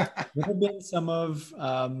 What have been some of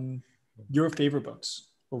your favorite books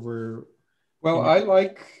over? Well, I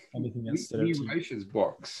like anything that stood Lee out to you? Reich's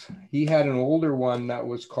books. He had an older one that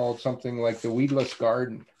was called something like The Weedless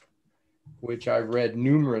Garden, which I've read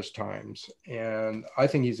numerous times, and I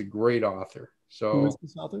think he's a great author. So Who is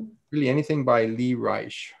this author? really anything by Lee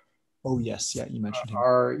Reich. Oh yes, yeah, you mentioned him.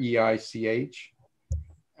 Reich.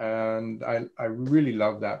 And I really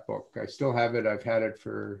love that book. I still have it. I've had it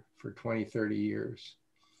for 20, 30 years.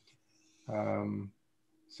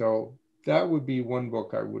 So that would be one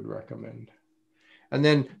book I would recommend. And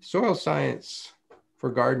then Soil Science for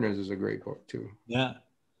Gardeners is a great book too. Yeah.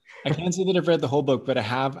 I can't say that I've read the whole book, but I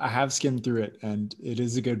have skimmed through it, and it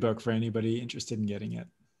is a good book for anybody interested in getting it.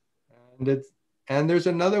 And there's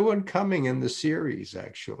another one coming in the series,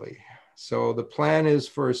 actually. So the plan is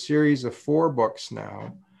for a series of 4 books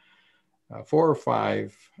now, 4 or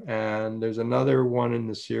 5, and there's another one in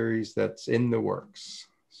the series that's in the works.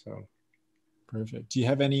 So perfect. Do you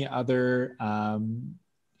have any other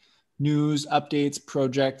news, updates,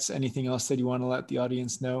 projects, anything else that you want to let the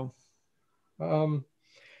audience know?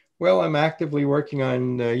 Well, I'm actively working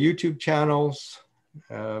on YouTube channels.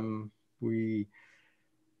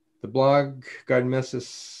 The blog, Garden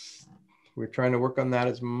Missus, we're trying to work on that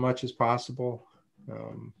as much as possible.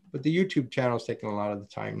 But the YouTube channel is taking a lot of the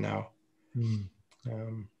time now.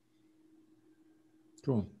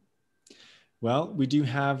 Cool. Well, we do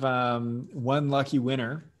have one lucky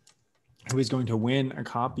winner who is going to win a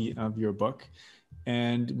copy of your book.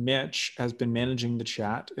 And Mitch has been managing the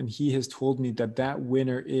chat, and he has told me that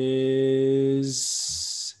winner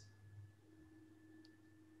is...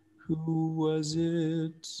 Who was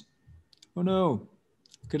it? Oh no,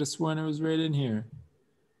 could have sworn it was right in here.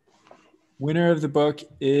 Winner of the book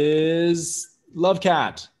is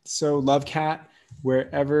Lovecat. So Lovecat,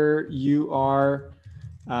 wherever you are,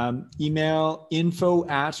 email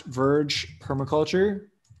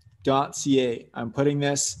info@vergepermaculture.ca. I'm putting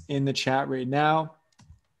this in the chat right now,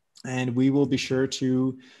 and we will be sure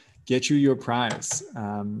to get you your prize.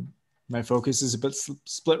 My focus is a bit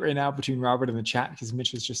split right now between Robert and the chat because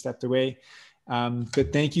Mitch has just stepped away.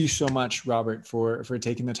 But thank you so much, Robert, for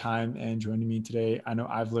taking the time and joining me today. I know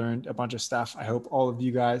I've learned a bunch of stuff. I hope all of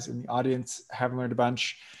you guys in the audience have learned a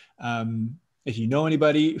bunch. If you know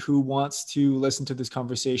anybody who wants to listen to this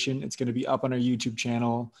conversation, it's going to be up on our YouTube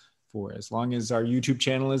channel for as long as our YouTube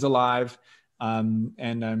channel is alive.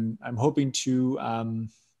 And I'm hoping to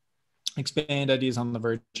expand ideas on the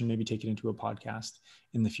Verge and maybe take it into a podcast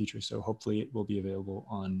in the future. So hopefully it will be available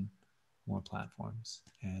on more platforms.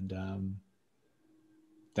 And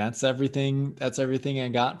that's everything. That's everything I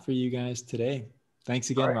got for you guys today. Thanks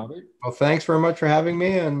again, right, Robert. well, thanks very much for having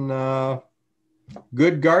me, and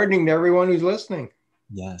good gardening to everyone who's listening.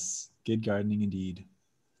 Yes, good gardening indeed.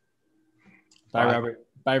 Bye, Robert.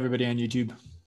 Bye, everybody on YouTube.